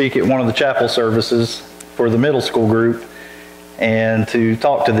opportunity to speak at one of the chapel services for the middle school group and to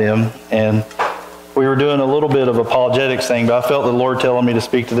talk to them. And we were doing a little bit of apologetics thing, but I felt the Lord telling me to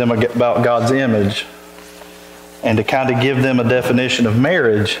speak to them about God's image and to kind of give them a definition of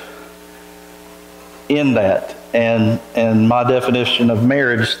marriage. in that. And my definition of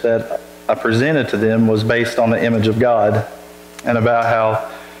marriage that I presented to them was based on the image of God, and about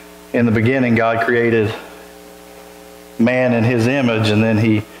how in the beginning God created man in his image, and then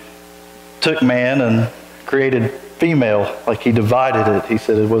he took man and created female, like he divided it. He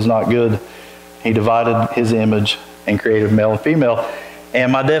said it was not good. He divided his image and created male and female.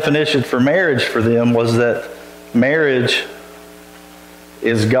 And my definition for marriage for them was that marriage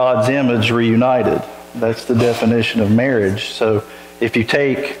is God's image reunited. That's the definition of marriage. So if you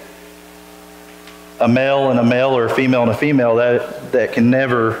take a male and a male, or a female and a female, that can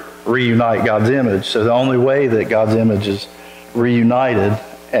never reunite God's image. So the only way that God's image is reunited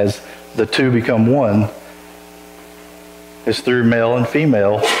as the two become one is through male and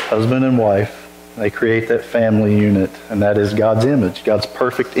female, husband and wife. They create that family unit, and that is God's image, God's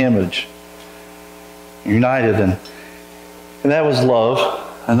perfect image, united. And that was love,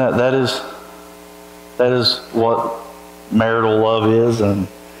 and that is what marital love is, and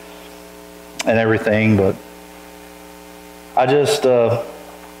everything. But I just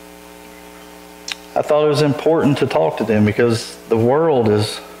I thought it was important to talk to them, because the world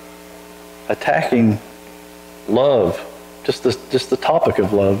is attacking love. Just the topic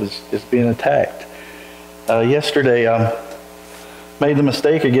of love is being attacked. Yesterday I made the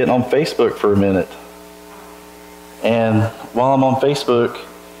mistake of getting on Facebook for a minute. And while I'm on Facebook,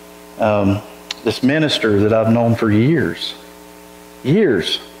 this minister that I've known for years,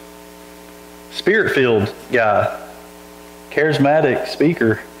 Spirit-filled guy, charismatic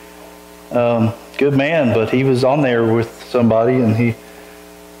speaker, good man, but he was on there with somebody and he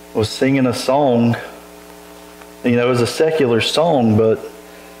was singing a song. You know, it was a secular song, but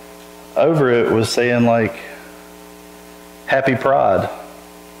over it was saying like, Happy Pride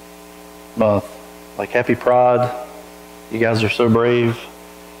Month. Like, Happy Pride, you guys are so brave.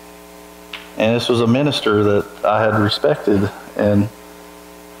 And this was a minister that I had respected, and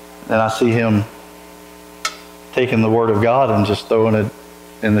I see him taking the Word of God and just throwing it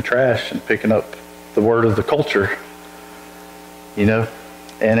in the trash and picking up the word of the culture, you know?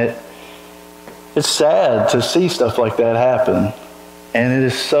 And it's sad to see stuff like that happen. And it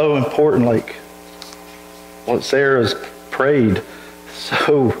is so important, like what Sarah's prayed,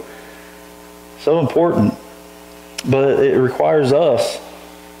 so important. But it requires us,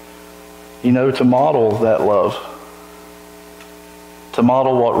 you know, to model that love, to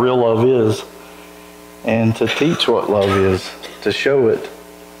model what real love is, and to teach what love is, to show it.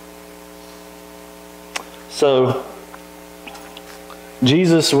 So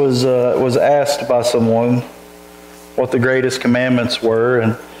Jesus was asked by someone what the greatest commandments were,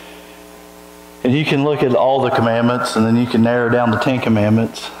 and you can look at all the commandments, and then you can narrow down the 10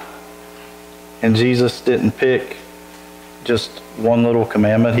 commandments. And Jesus didn't pick just one little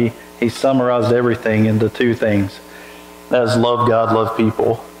commandment. He summarized everything into 2 things. That is love God, love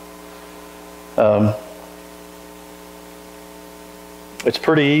people. It's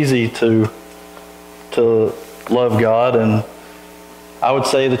pretty easy to love God, and I would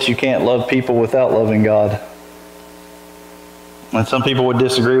say that you can't love people without loving God. And some people would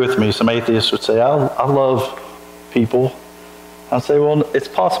disagree with me. Some atheists would say, I love people. I'd say, well, it's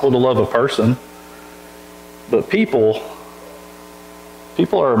possible to love a person, but people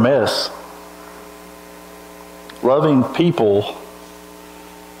are a mess. Loving people,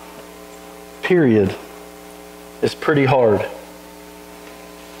 period, is pretty hard.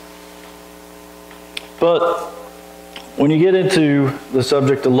 But when you get into the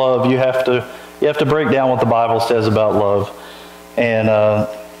subject of love, you have to break down what the Bible says about love. And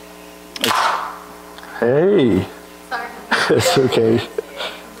hey, sorry. It's okay.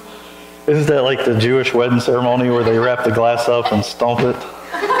 Isn't that like the Jewish wedding ceremony where they wrap the glass up and stomp it?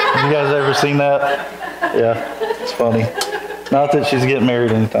 Have you guys ever seen that? Yeah, it's funny. Not that she's getting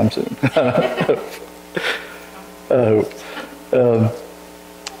married anytime soon.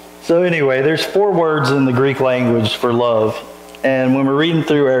 So anyway, there's 4 words in the Greek language for love. And when we're reading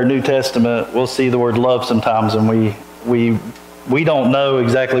through our New Testament, we'll see the word love sometimes, and we don't know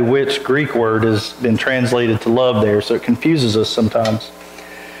exactly which Greek word has been translated to love there, so it confuses us sometimes.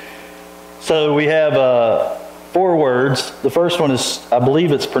 So we have 4 words. The first one is, I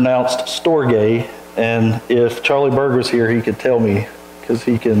believe it's pronounced storge, and if Charlie Berg was here, he could tell me, because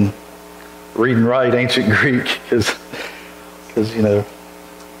he can read and write ancient Greek, because you know,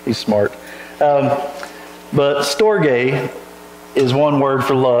 he's smart. But storge is one word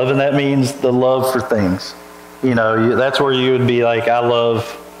for love, and that means the love for things. You know, that's where you would be like, I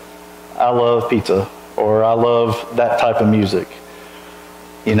love pizza, or I love that type of music.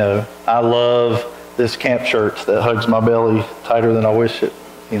 You know, I love this camp shirt that hugs my belly tighter than I wish it,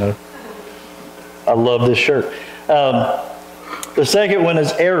 you know. I love this shirt. The second one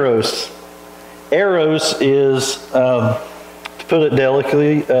is eros. Eros is, to put it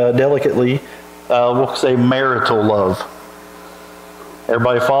delicately, we'll say marital love.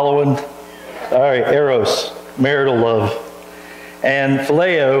 Everybody following? All right, eros, marital love. And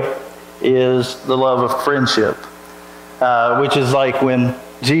phileo is the love of friendship, which is like when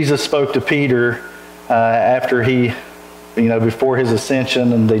Jesus spoke to Peter after he, before his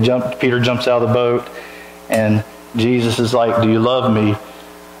ascension, and Peter jumps out of the boat, and Jesus is like, do you love me?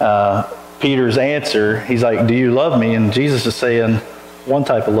 Peter's answer, he's like, do you love me? And Jesus is saying one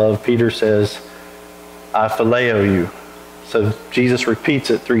type of love. Peter says, I phileo you. So Jesus repeats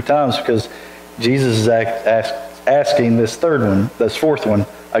it 3 times because Jesus is asking this fourth one,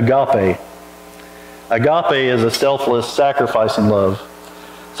 agape. Agape is a selfless, sacrificing love.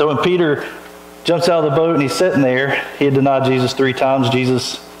 So when Peter jumps out of the boat and he's sitting there, he had denied Jesus 3 times.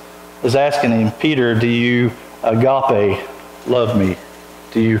 Jesus is asking him, Peter, do you agape love me?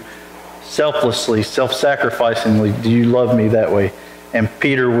 Do you selflessly, self-sacrificingly, do you love me that way? And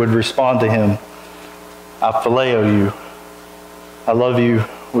Peter would respond to him, I phileo you. I love you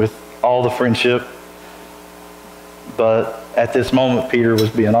with all the friendship. But at this moment, Peter was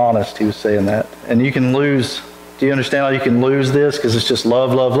being honest. He was saying that. And you can lose, do you understand how you can lose this? Because it's just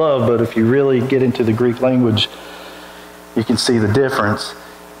love, love, love. But if you really get into the Greek language, you can see the difference.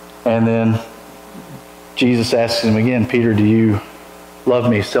 And then Jesus asks him again, Peter, do you love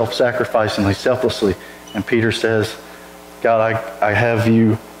me self-sacrificingly, selflessly? And Peter says, God, I have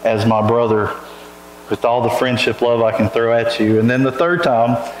you as my brother with all the friendship love I can throw at you. And then the third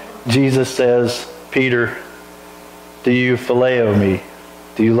time, Jesus says, Peter, do you phileo me?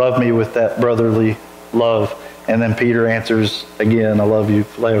 Do you love me with that brotherly love? And then Peter answers again, I love you,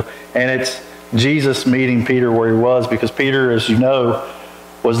 phileo. And it's Jesus meeting Peter where he was, because Peter, as you know,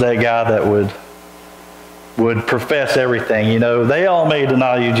 was that guy that would profess everything. They all may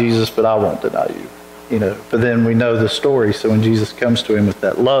deny you, Jesus, but I won't deny you. But then we know the story. So when Jesus comes to him with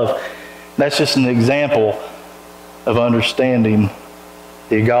that love, that's just an example of understanding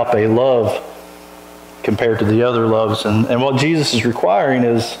the agape love compared to the other loves. And what Jesus is requiring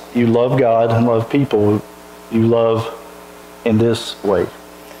is you love God and love people. You love in this way.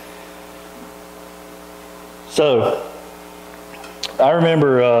 So, I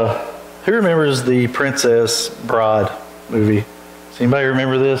remember, who remembers the Princess Bride movie? Does anybody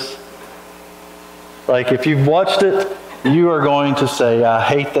remember this? Like, if you've watched it, you are going to say, I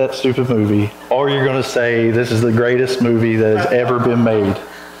hate that stupid movie. Or you're going to say, this is the greatest movie that has ever been made.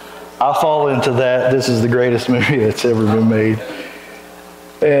 I fall into that, this is the greatest movie that's ever been made.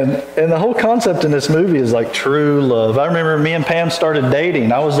 And the whole concept in this movie is like true love. I remember me and Pam started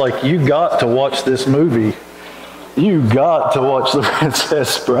dating. I was like, you got to watch this movie. You got to watch The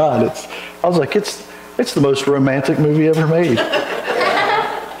Princess Bride. I was like, it's the most romantic movie ever made.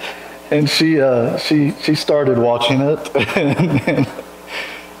 And she started watching it, and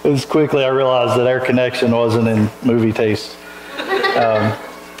as quickly I realized that our connection wasn't in movie taste.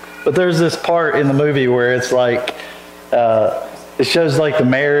 But there's this part in the movie where it's like, it shows like the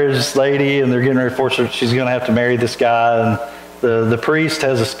marriage lady, and they're getting ready for her. She's going to have to marry this guy, and the priest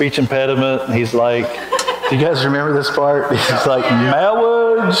has a speech impediment, and he's like, do you guys remember this part? He's like,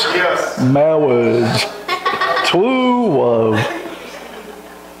 marriage, marriage, true love.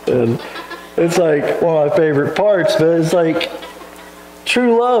 And it's like one of my favorite parts, but it's like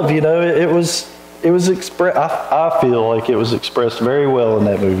true love, it was expressed, I feel like it was expressed very well in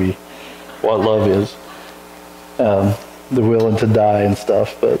that movie, what love is, the willing to die and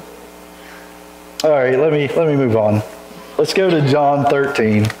stuff. But all right, let me move on. Let's go to John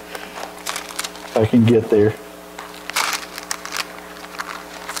 13, if I can get there.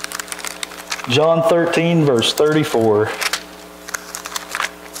 John 13, verse 34.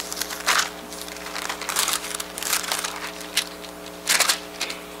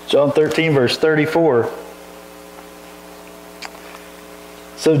 John 13, verse 34.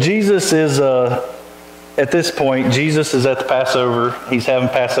 So Jesus is, at this point, Jesus is at the Passover. He's having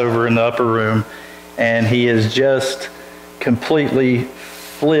Passover in the upper room, and he has just completely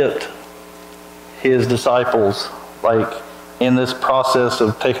flipped his disciples. Like, in this process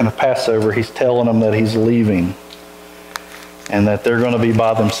of taking a Passover, he's telling them that he's leaving and that they're going to be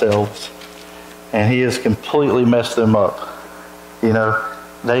by themselves. And he has completely messed them up.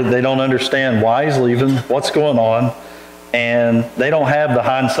 They don't understand why he's leaving, what's going on, and they don't have the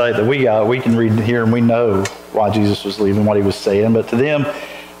hindsight that we got. We can read here and we know why Jesus was leaving, what he was saying. But to them,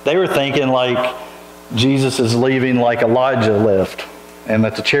 they were thinking like Jesus is leaving like Elijah left, and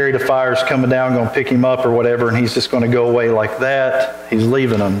that the chariot of fire is coming down, going to pick him up or whatever, and he's just going to go away like that. He's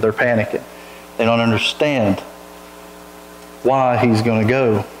leaving them. They're panicking. They don't understand why he's going to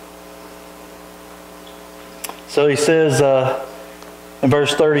go. So he says in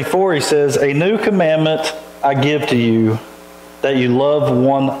verse 34, he says, "A new commandment I give to you, that you love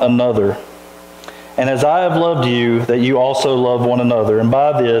one another. And as I have loved you, that you also love one another. And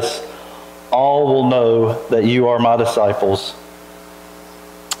by this, all will know that you are my disciples,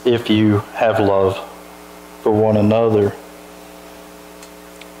 if you have love for one another."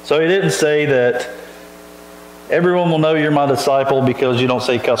 So he didn't say that everyone will know you're my disciple because you don't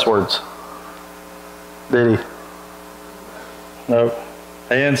say cuss words. Did he? No.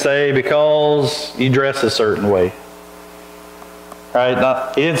 He didn't say because you dress a certain way.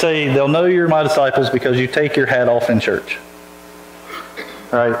 Right? He didn't say they'll know you're my disciples because you take your hat off in church.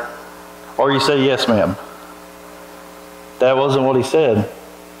 Right? Or you say yes, ma'am. That wasn't what he said.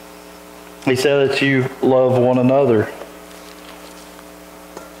 He said that you love one another.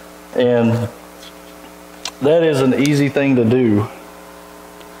 And that is an easy thing to do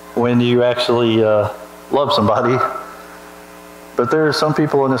when you actually love somebody. But there are some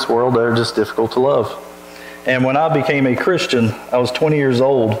people in this world that are just difficult to love. And when I became a Christian, I was 20 years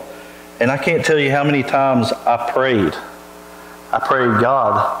old, and I can't tell you how many times I prayed. I prayed,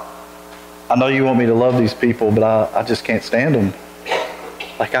 God, I know you want me to love these people, but I just can't stand them.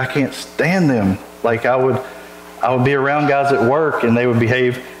 Like, I can't stand them. Like, I would be around guys at work, and they would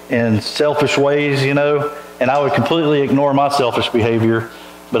behave in selfish ways, you know, and I would completely ignore my selfish behavior,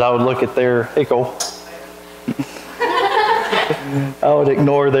 but I would look at their hickle. I would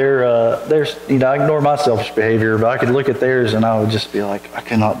ignore I ignore my selfish behavior, but I could look at theirs and I would just be like, I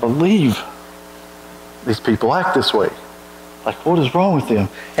cannot believe these people act this way. Like, what is wrong with them?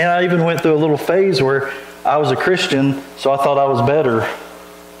 And I even went through a little phase where I was a Christian, so I thought I was better.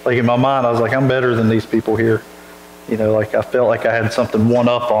 Like, in my mind, I was like, I'm better than these people here. You know, like, I felt like I had something one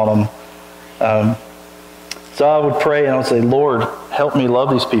up on them. So I would pray and I would say, Lord, help me love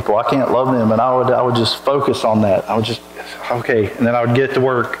these people. I can't love them. And I would just focus on that. I would just, okay. And then I would get to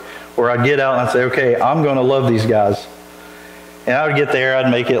work, or I'd get out and I'd say, okay, I'm going to love these guys. And I would get there,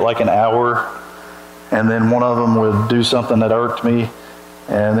 I'd make it like an hour, and then one of them would do something that irked me.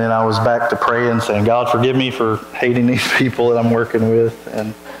 And then I was back to praying, saying, God, forgive me for hating these people that I'm working with.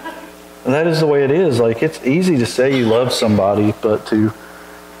 And that is the way it is. Like, it's easy to say you love somebody, but to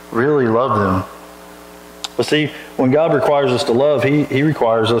really love them. But see, when God requires us to love, He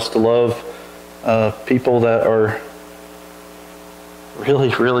requires us to love people that are really,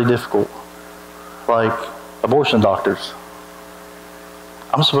 really difficult. Like abortion doctors.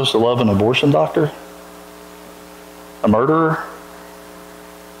 I'm supposed to love an abortion doctor? A murderer?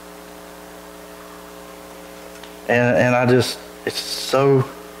 And I just, it's so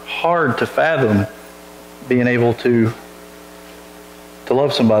hard to fathom being able to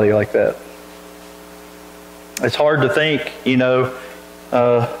love somebody like that. It's hard to think, you know,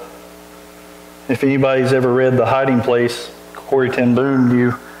 if anybody's ever read The Hiding Place, Corrie ten Boom,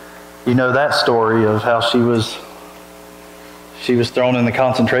 you know that story of how she was thrown in the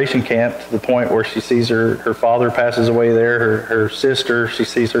concentration camp to the point where she sees her father passes away there, her sister, she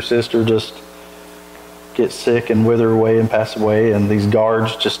sees her sister just get sick and wither away and pass away, and these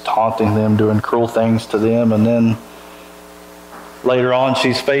guards just taunting them, doing cruel things to them. And then later on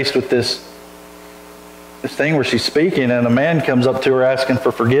she's faced with this thing where she's speaking, and a man comes up to her asking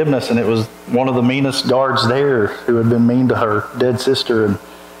for forgiveness, and it was one of the meanest guards there who had been mean to her dead sister, and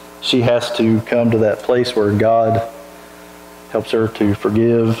she has to come to that place where God helps her to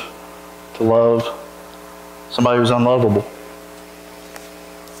forgive, to love somebody who's unlovable.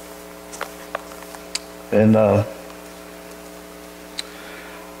 And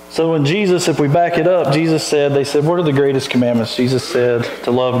so when Jesus, if we back it up, Jesus said, they said, what are the greatest commandments? Jesus said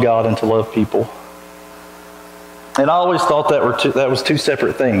to love God and to love people. And I always thought that was two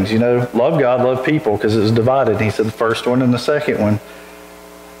separate things, you know, love God, love people, because it was divided. And he said the first one and the second one.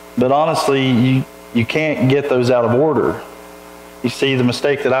 But honestly, you can't get those out of order. You see, the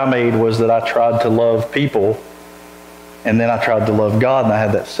mistake that I made was that I tried to love people, and then I tried to love God, and I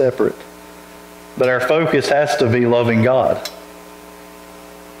had that separate. But our focus has to be loving God.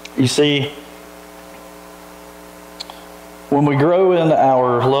 You see, when we grow in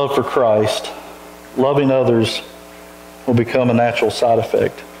our love for Christ, loving others will become a natural side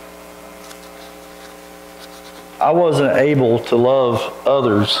effect. I wasn't able to love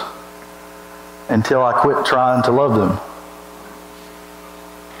others until I quit trying to love them.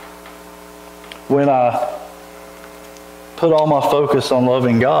 When I put all my focus on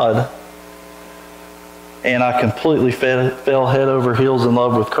loving God, and I completely fell head over heels in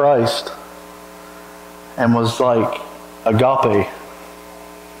love with Christ, and was like agape,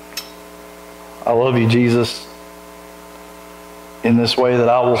 I love you, Jesus, in this way that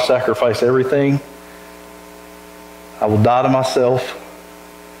I will sacrifice everything. I will die to myself.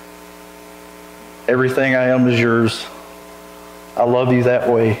 Everything I am is yours. I love you that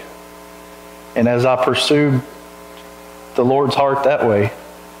way. And as I pursued the Lord's heart that way,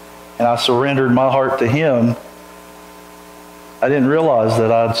 and I surrendered my heart to Him, I didn't realize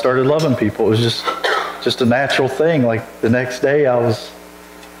that I'd started loving people. It was just a natural thing. Like the next day I was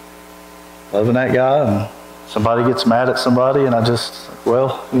loving that guy, and somebody gets mad at somebody, and I just,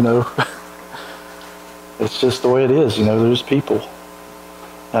 well, you know, it's just the way it is. You know, there's people.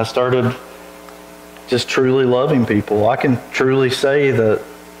 And I started just truly loving people. I can truly say that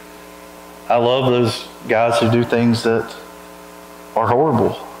I love those guys who do things that are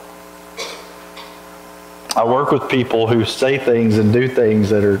horrible. I work with people who say things and do things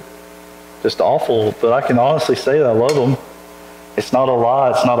that are just awful, but I can honestly say that I love them. It's not a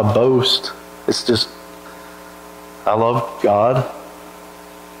lie. It's not a boast. It's just, I love God.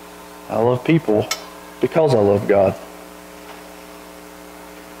 I love people because I love God.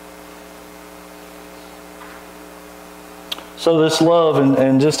 So this love,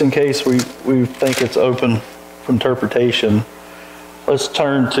 and just in case we think it's open for interpretation, let's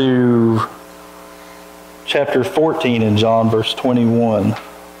turn to chapter 14 in John, verse 21.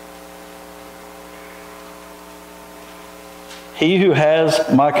 He who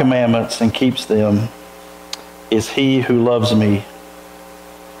has my commandments and keeps them is he who loves me.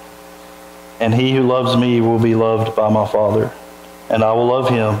 And he who loves me will be loved by my Father. And I will love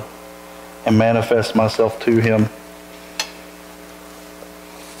him and manifest myself to him.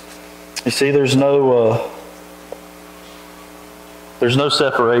 You see, there's no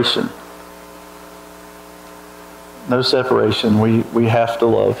separation. No separation. We have to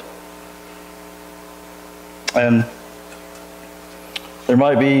love. And there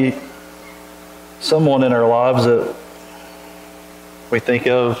might be someone in our lives that we think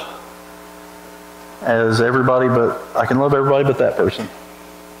of as everybody, but I can love everybody but that person.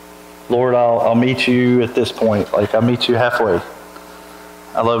 Lord, I'll meet you at this point. Like, I'll meet you halfway.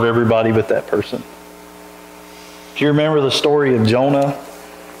 I love everybody but that person. Do you remember the story of Jonah?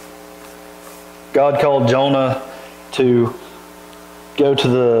 God called Jonah to go to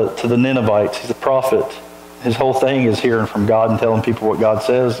the Ninevites. He's a prophet. His whole thing is hearing from God and telling people what God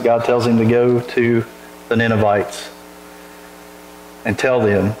says. God tells him to go to the Ninevites and tell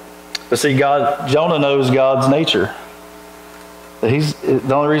them. But see, Jonah knows God's nature.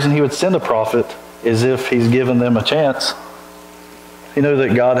 The only reason he would send a prophet is if he's given them a chance. He knew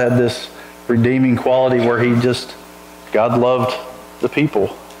that God had this redeeming quality where God loved the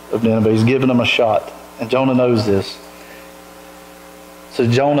people of Nineveh. He's given them a shot. And Jonah knows this. So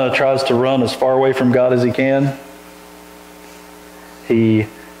Jonah tries to run as far away from God as he can. He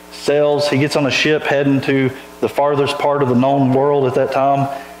gets on a ship heading to the farthest part of the known world at that time.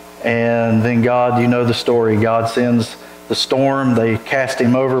 And then God, you know the story. God sends the storm. They cast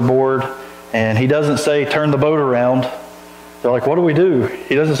him overboard. And he doesn't say, turn the boat around. They're like, what do we do?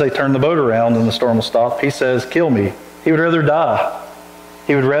 He doesn't say, turn the boat around and the storm will stop. He says, kill me. He would rather die.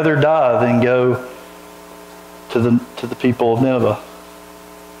 He would rather die than go to the people of Nineveh.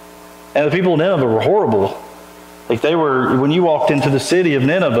 And the people of Nineveh were horrible. Like when you walked into the city of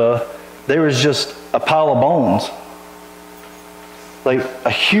Nineveh, there was just a pile of bones. Like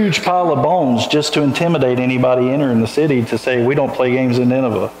a huge pile of bones just to intimidate anybody entering the city to say, we don't play games in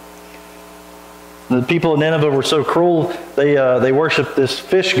Nineveh. The people of Nineveh were so cruel, they worshiped this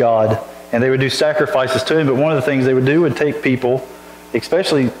fish god, and they would do sacrifices to him. But one of the things they would do would take people,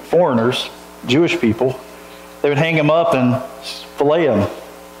 especially foreigners, Jewish people, they would hang them up and fillet them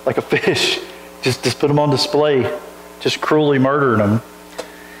like a fish. Just put them on display, just cruelly murdering them.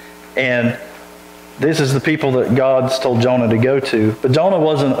 And this is the people that God's told Jonah to go to. But Jonah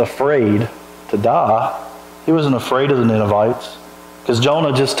wasn't afraid to die. He wasn't afraid of the Ninevites. Because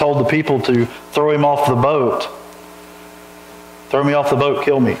Jonah just told the people to throw him off the boat. Throw me off the boat,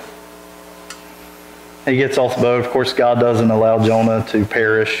 kill me. He gets off the boat. Of course, God doesn't allow Jonah to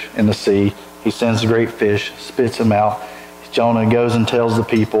perish in the sea. He sends a great fish, spits him out. Jonah goes and tells the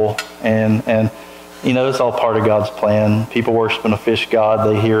people. And you know, it's all part of God's plan. People worshiping a fish god.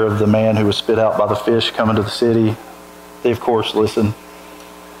 They hear of the man who was spit out by the fish coming to the city. They, of course, listen.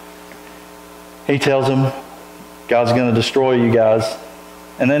 He tells them, God's going to destroy you guys.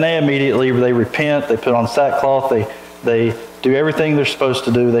 And then they repent, they put on sackcloth, they do everything they're supposed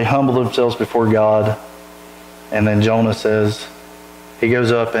to do, they humble themselves before God. And then Jonah says, he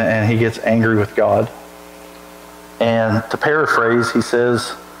goes up and he gets angry with God. And to paraphrase, he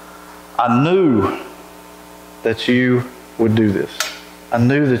says, I knew that you would do this. I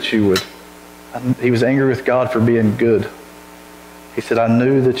knew that you would. he was angry with God for being good. He said, I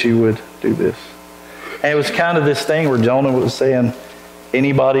knew that you would do this. And it was kind of this thing where Jonah was saying,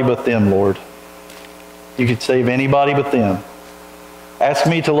 anybody but them, Lord. You could save anybody but them. Ask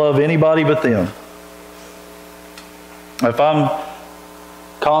me to love anybody but them. If I'm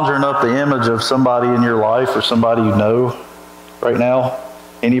conjuring up the image of somebody in your life or somebody you know right now,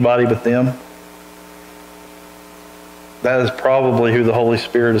 anybody but them, that is probably who the Holy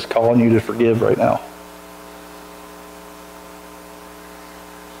Spirit is calling you to forgive right now.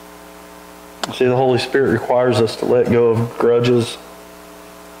 See, the Holy Spirit requires us to let go of grudges,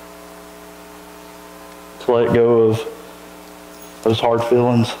 to let go of those hard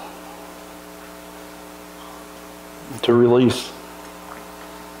feelings, to release.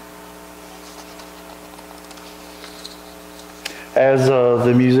 As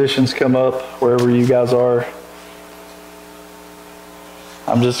the musicians come up, wherever you guys are,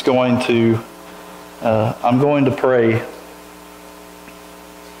 I'm just going to, pray.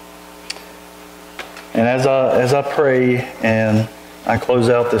 And as I pray and I close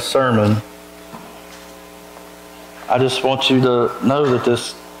out this sermon, I just want you to know that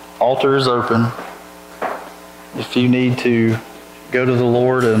this altar is open. If you need to go to the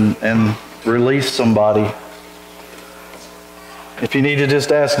Lord and release somebody, if you need to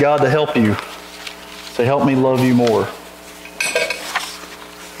just ask God to help you, say, help me love you more.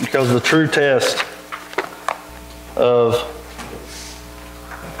 Because the true test of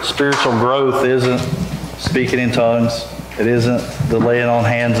spiritual growth isn't speaking in tongues. It isn't the laying on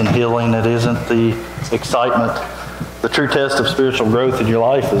hands and healing. It isn't the excitement. The true test of spiritual growth in your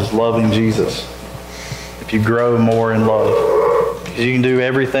life is loving Jesus. If you grow more in love. Because you can do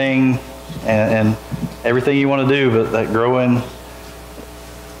everything and everything you want to do, but that growing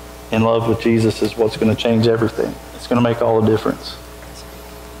in love with Jesus is what's going to change everything. It's going to make all the difference.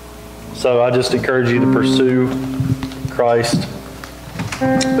 So I just encourage you to pursue Christ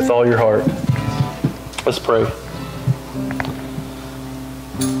with all your heart. Let's pray.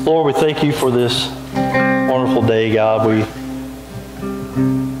 Lord, we thank you for this wonderful day, God.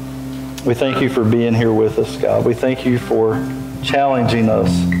 We thank you for being here with us, God. We thank you for challenging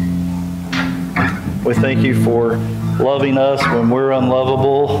us. We thank you for loving us when we're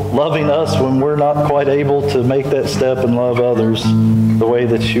unlovable, loving us when we're not quite able to make that step and love others the way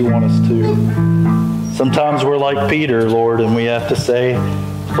that you want us to. Sometimes we're like Peter, Lord, and we have to say,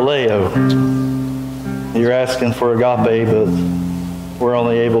 phileo. You're asking for agape, but we're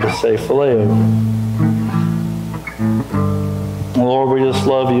only able to say phileo. Lord, we just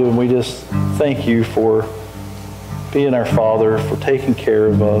love you and we just thank you for being our Father, for taking care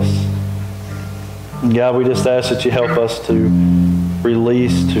of us. And God, we just ask that you help us to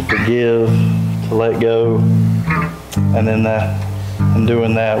release, to forgive, to let go. And in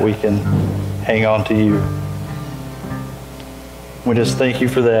doing that, we can hang on to you. We just thank you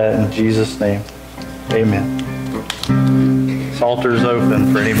for that in Jesus' name. Amen. This altar is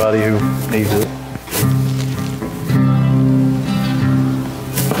open for anybody who needs it.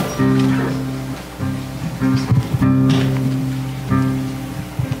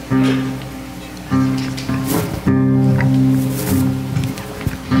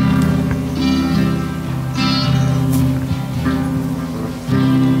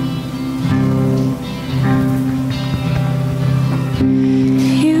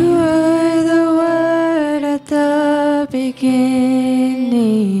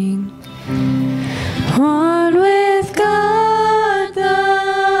 beginning, one with God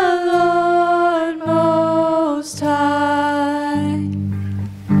the Lord Most High.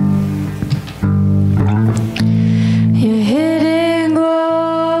 Your hidden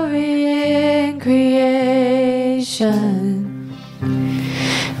glory in creation,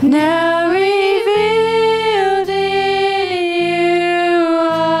 now revealed in you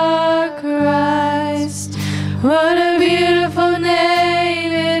are Christ. What a beautiful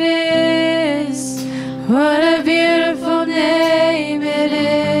name it is. What a beautiful name it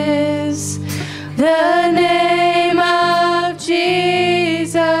is. The name of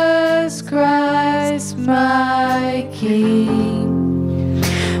Jesus Christ, my King.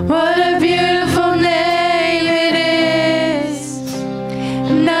 What a beautiful name it is.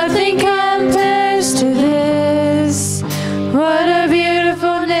 Nothing compares to this. What a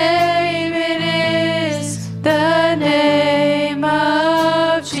beautiful name it is. The name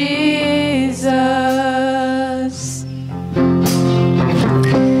of Jesus.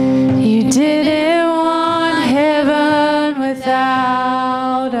 You didn't want heaven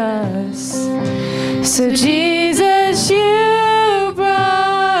without us. So Jesus, you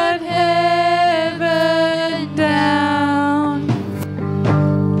brought heaven down.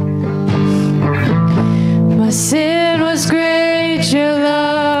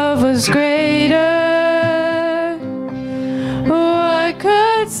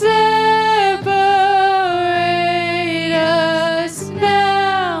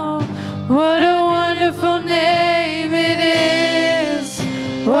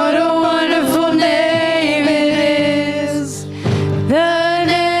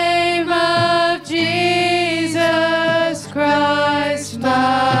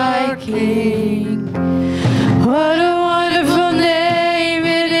 King. What a wonderful name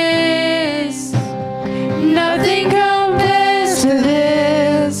it is. Nothing compares to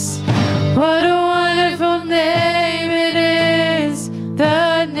this. What a wonderful name it is.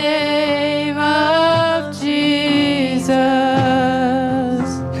 The name of Jesus.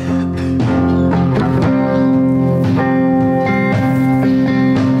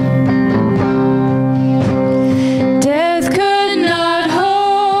 Death could not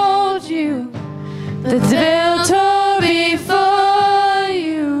hold you. The veil tore before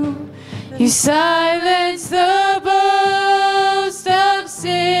you. You silenced the boast of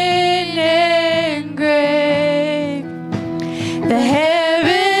sin and grave. The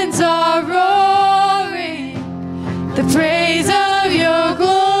heavens are roaring the praise of your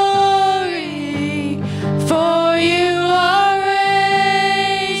glory. For you are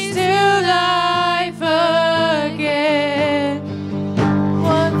raised to life again.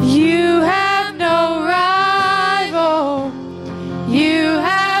 You have no rival. You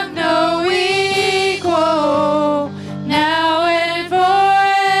have no equal. Now and forever,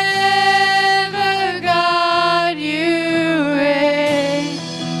 God, you reign.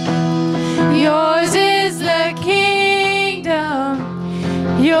 Yours is the kingdom.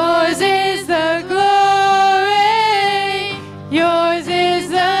 Yours is the glory. Yours is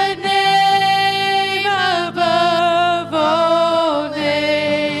the name above all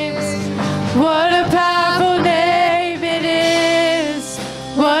names. What a powerful name it is.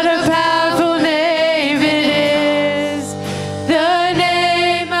 What a powerful name it is. The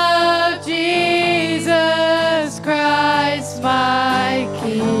name of Jesus Christ, my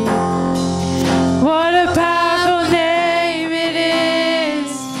King. What a powerful name it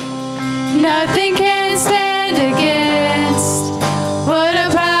is. Nothing can stand against. What a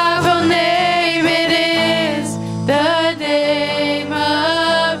powerful name it is. The name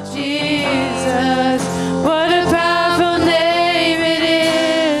of Jesus. What a powerful name it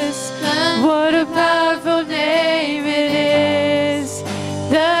is. What a powerful name it is.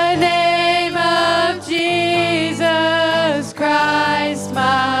 The name of Jesus Christ,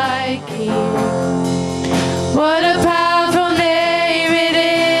 my King. What a powerful name it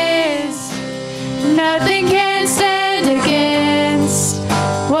is. Nothing can stand against.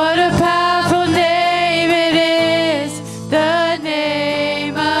 What a powerful name it is. The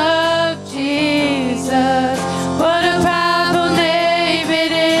name of Jesus. What a powerful name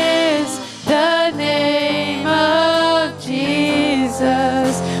it is. The name of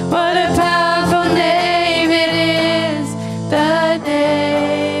Jesus. What a powerful name it is. The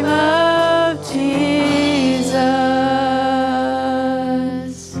name of Jesus.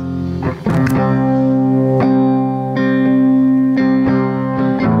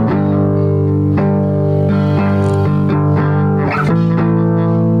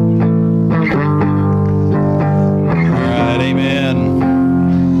 All right, amen.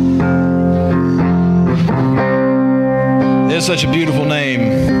 It's such a beautiful name.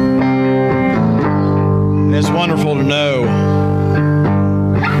 And it's wonderful to know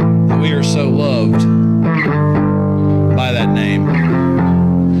that we are so loved by that name.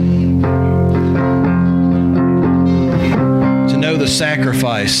 To know the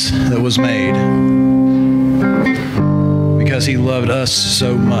sacrifice that was made because he loved us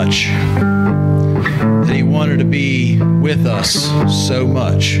so much, that he wanted to be with us so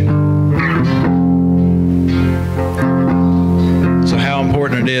much. So how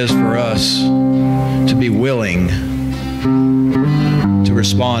important it is for us to be willing to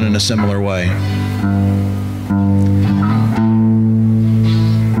respond in a similar way.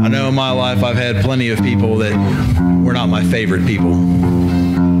 I know in my life I've had plenty of people that were not my favorite people.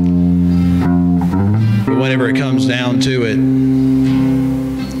 But whenever it comes down to it,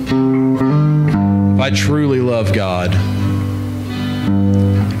 if I truly love God,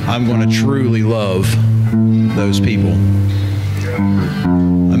 I'm going to truly love those people.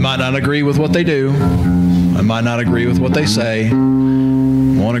 I might not agree with what they do. I might not agree with what they say.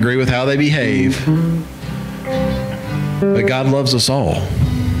 Won't agree with how they behave. But God loves us all.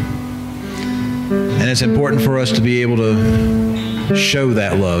 And it's important for us to be able to show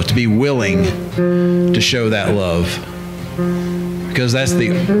that love, to be willing to show that love. Because that's the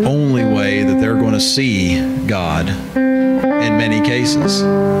only way that they're going to see God in many cases.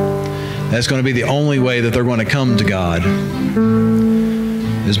 That's going to be the only way that they're going to come to God,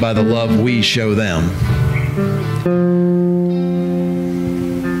 is by the love we show them.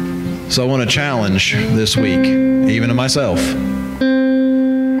 So I want to challenge this week, even to myself.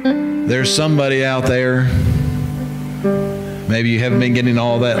 There's somebody out there, maybe you haven't been getting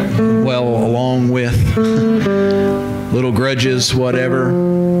all that well along with, little grudges, whatever,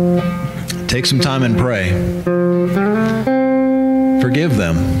 take some time and pray. Forgive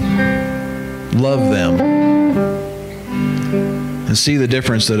them. Love them. And see the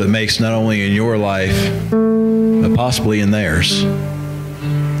difference that it makes not only in your life, but possibly in theirs.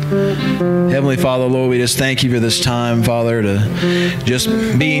 Heavenly Father, Lord, we just thank you for this time, Father, to just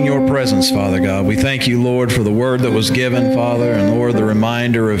be in your presence, Father God. We thank you, Lord, for the word that was given, Father, and Lord, the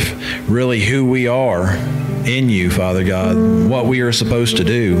reminder of really who we are in you, Father God, what we are supposed to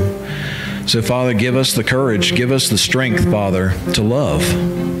do. So, Father, give us the courage, give us the strength, Father, to love.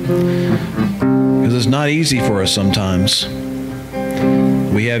 Because it's not easy for us sometimes.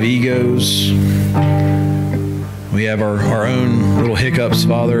 We have egos. We have our own little hiccups,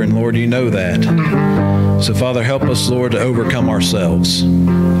 Father, and Lord, you know that. So, Father, help us, Lord, to overcome ourselves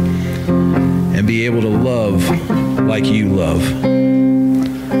and be able to love like you love.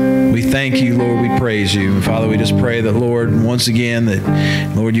 We thank you, Lord. We praise you. And Father, we just pray that, Lord, once again,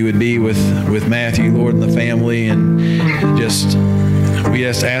 that, Lord, you would be with Matthew, Lord, and the family, and we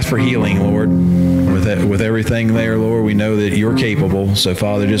just ask for healing, Lord. With everything there, Lord, we know that you're capable. So,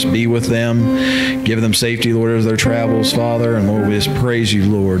 Father, just be with them. Give them safety, Lord, as their travels, Father. And, Lord, we just praise you,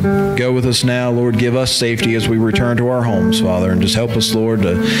 Lord. Go with us now, Lord. Give us safety as we return to our homes, Father. And just help us, Lord,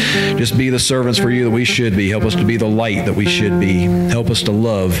 to just be the servants for you that we should be. Help us to be the light that we should be. Help us to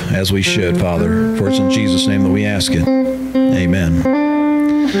love as we should, Father. For it's in Jesus' name that we ask it. Amen.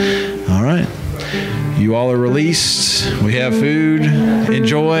 All right. You all are released. We have food.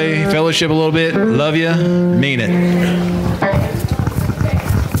 Enjoy. Fellowship a little bit. Love you. Mean it.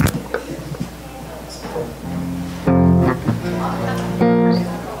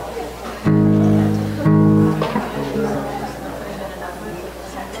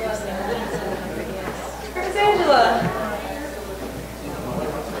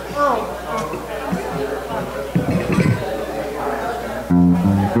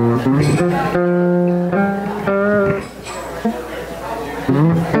 Angela.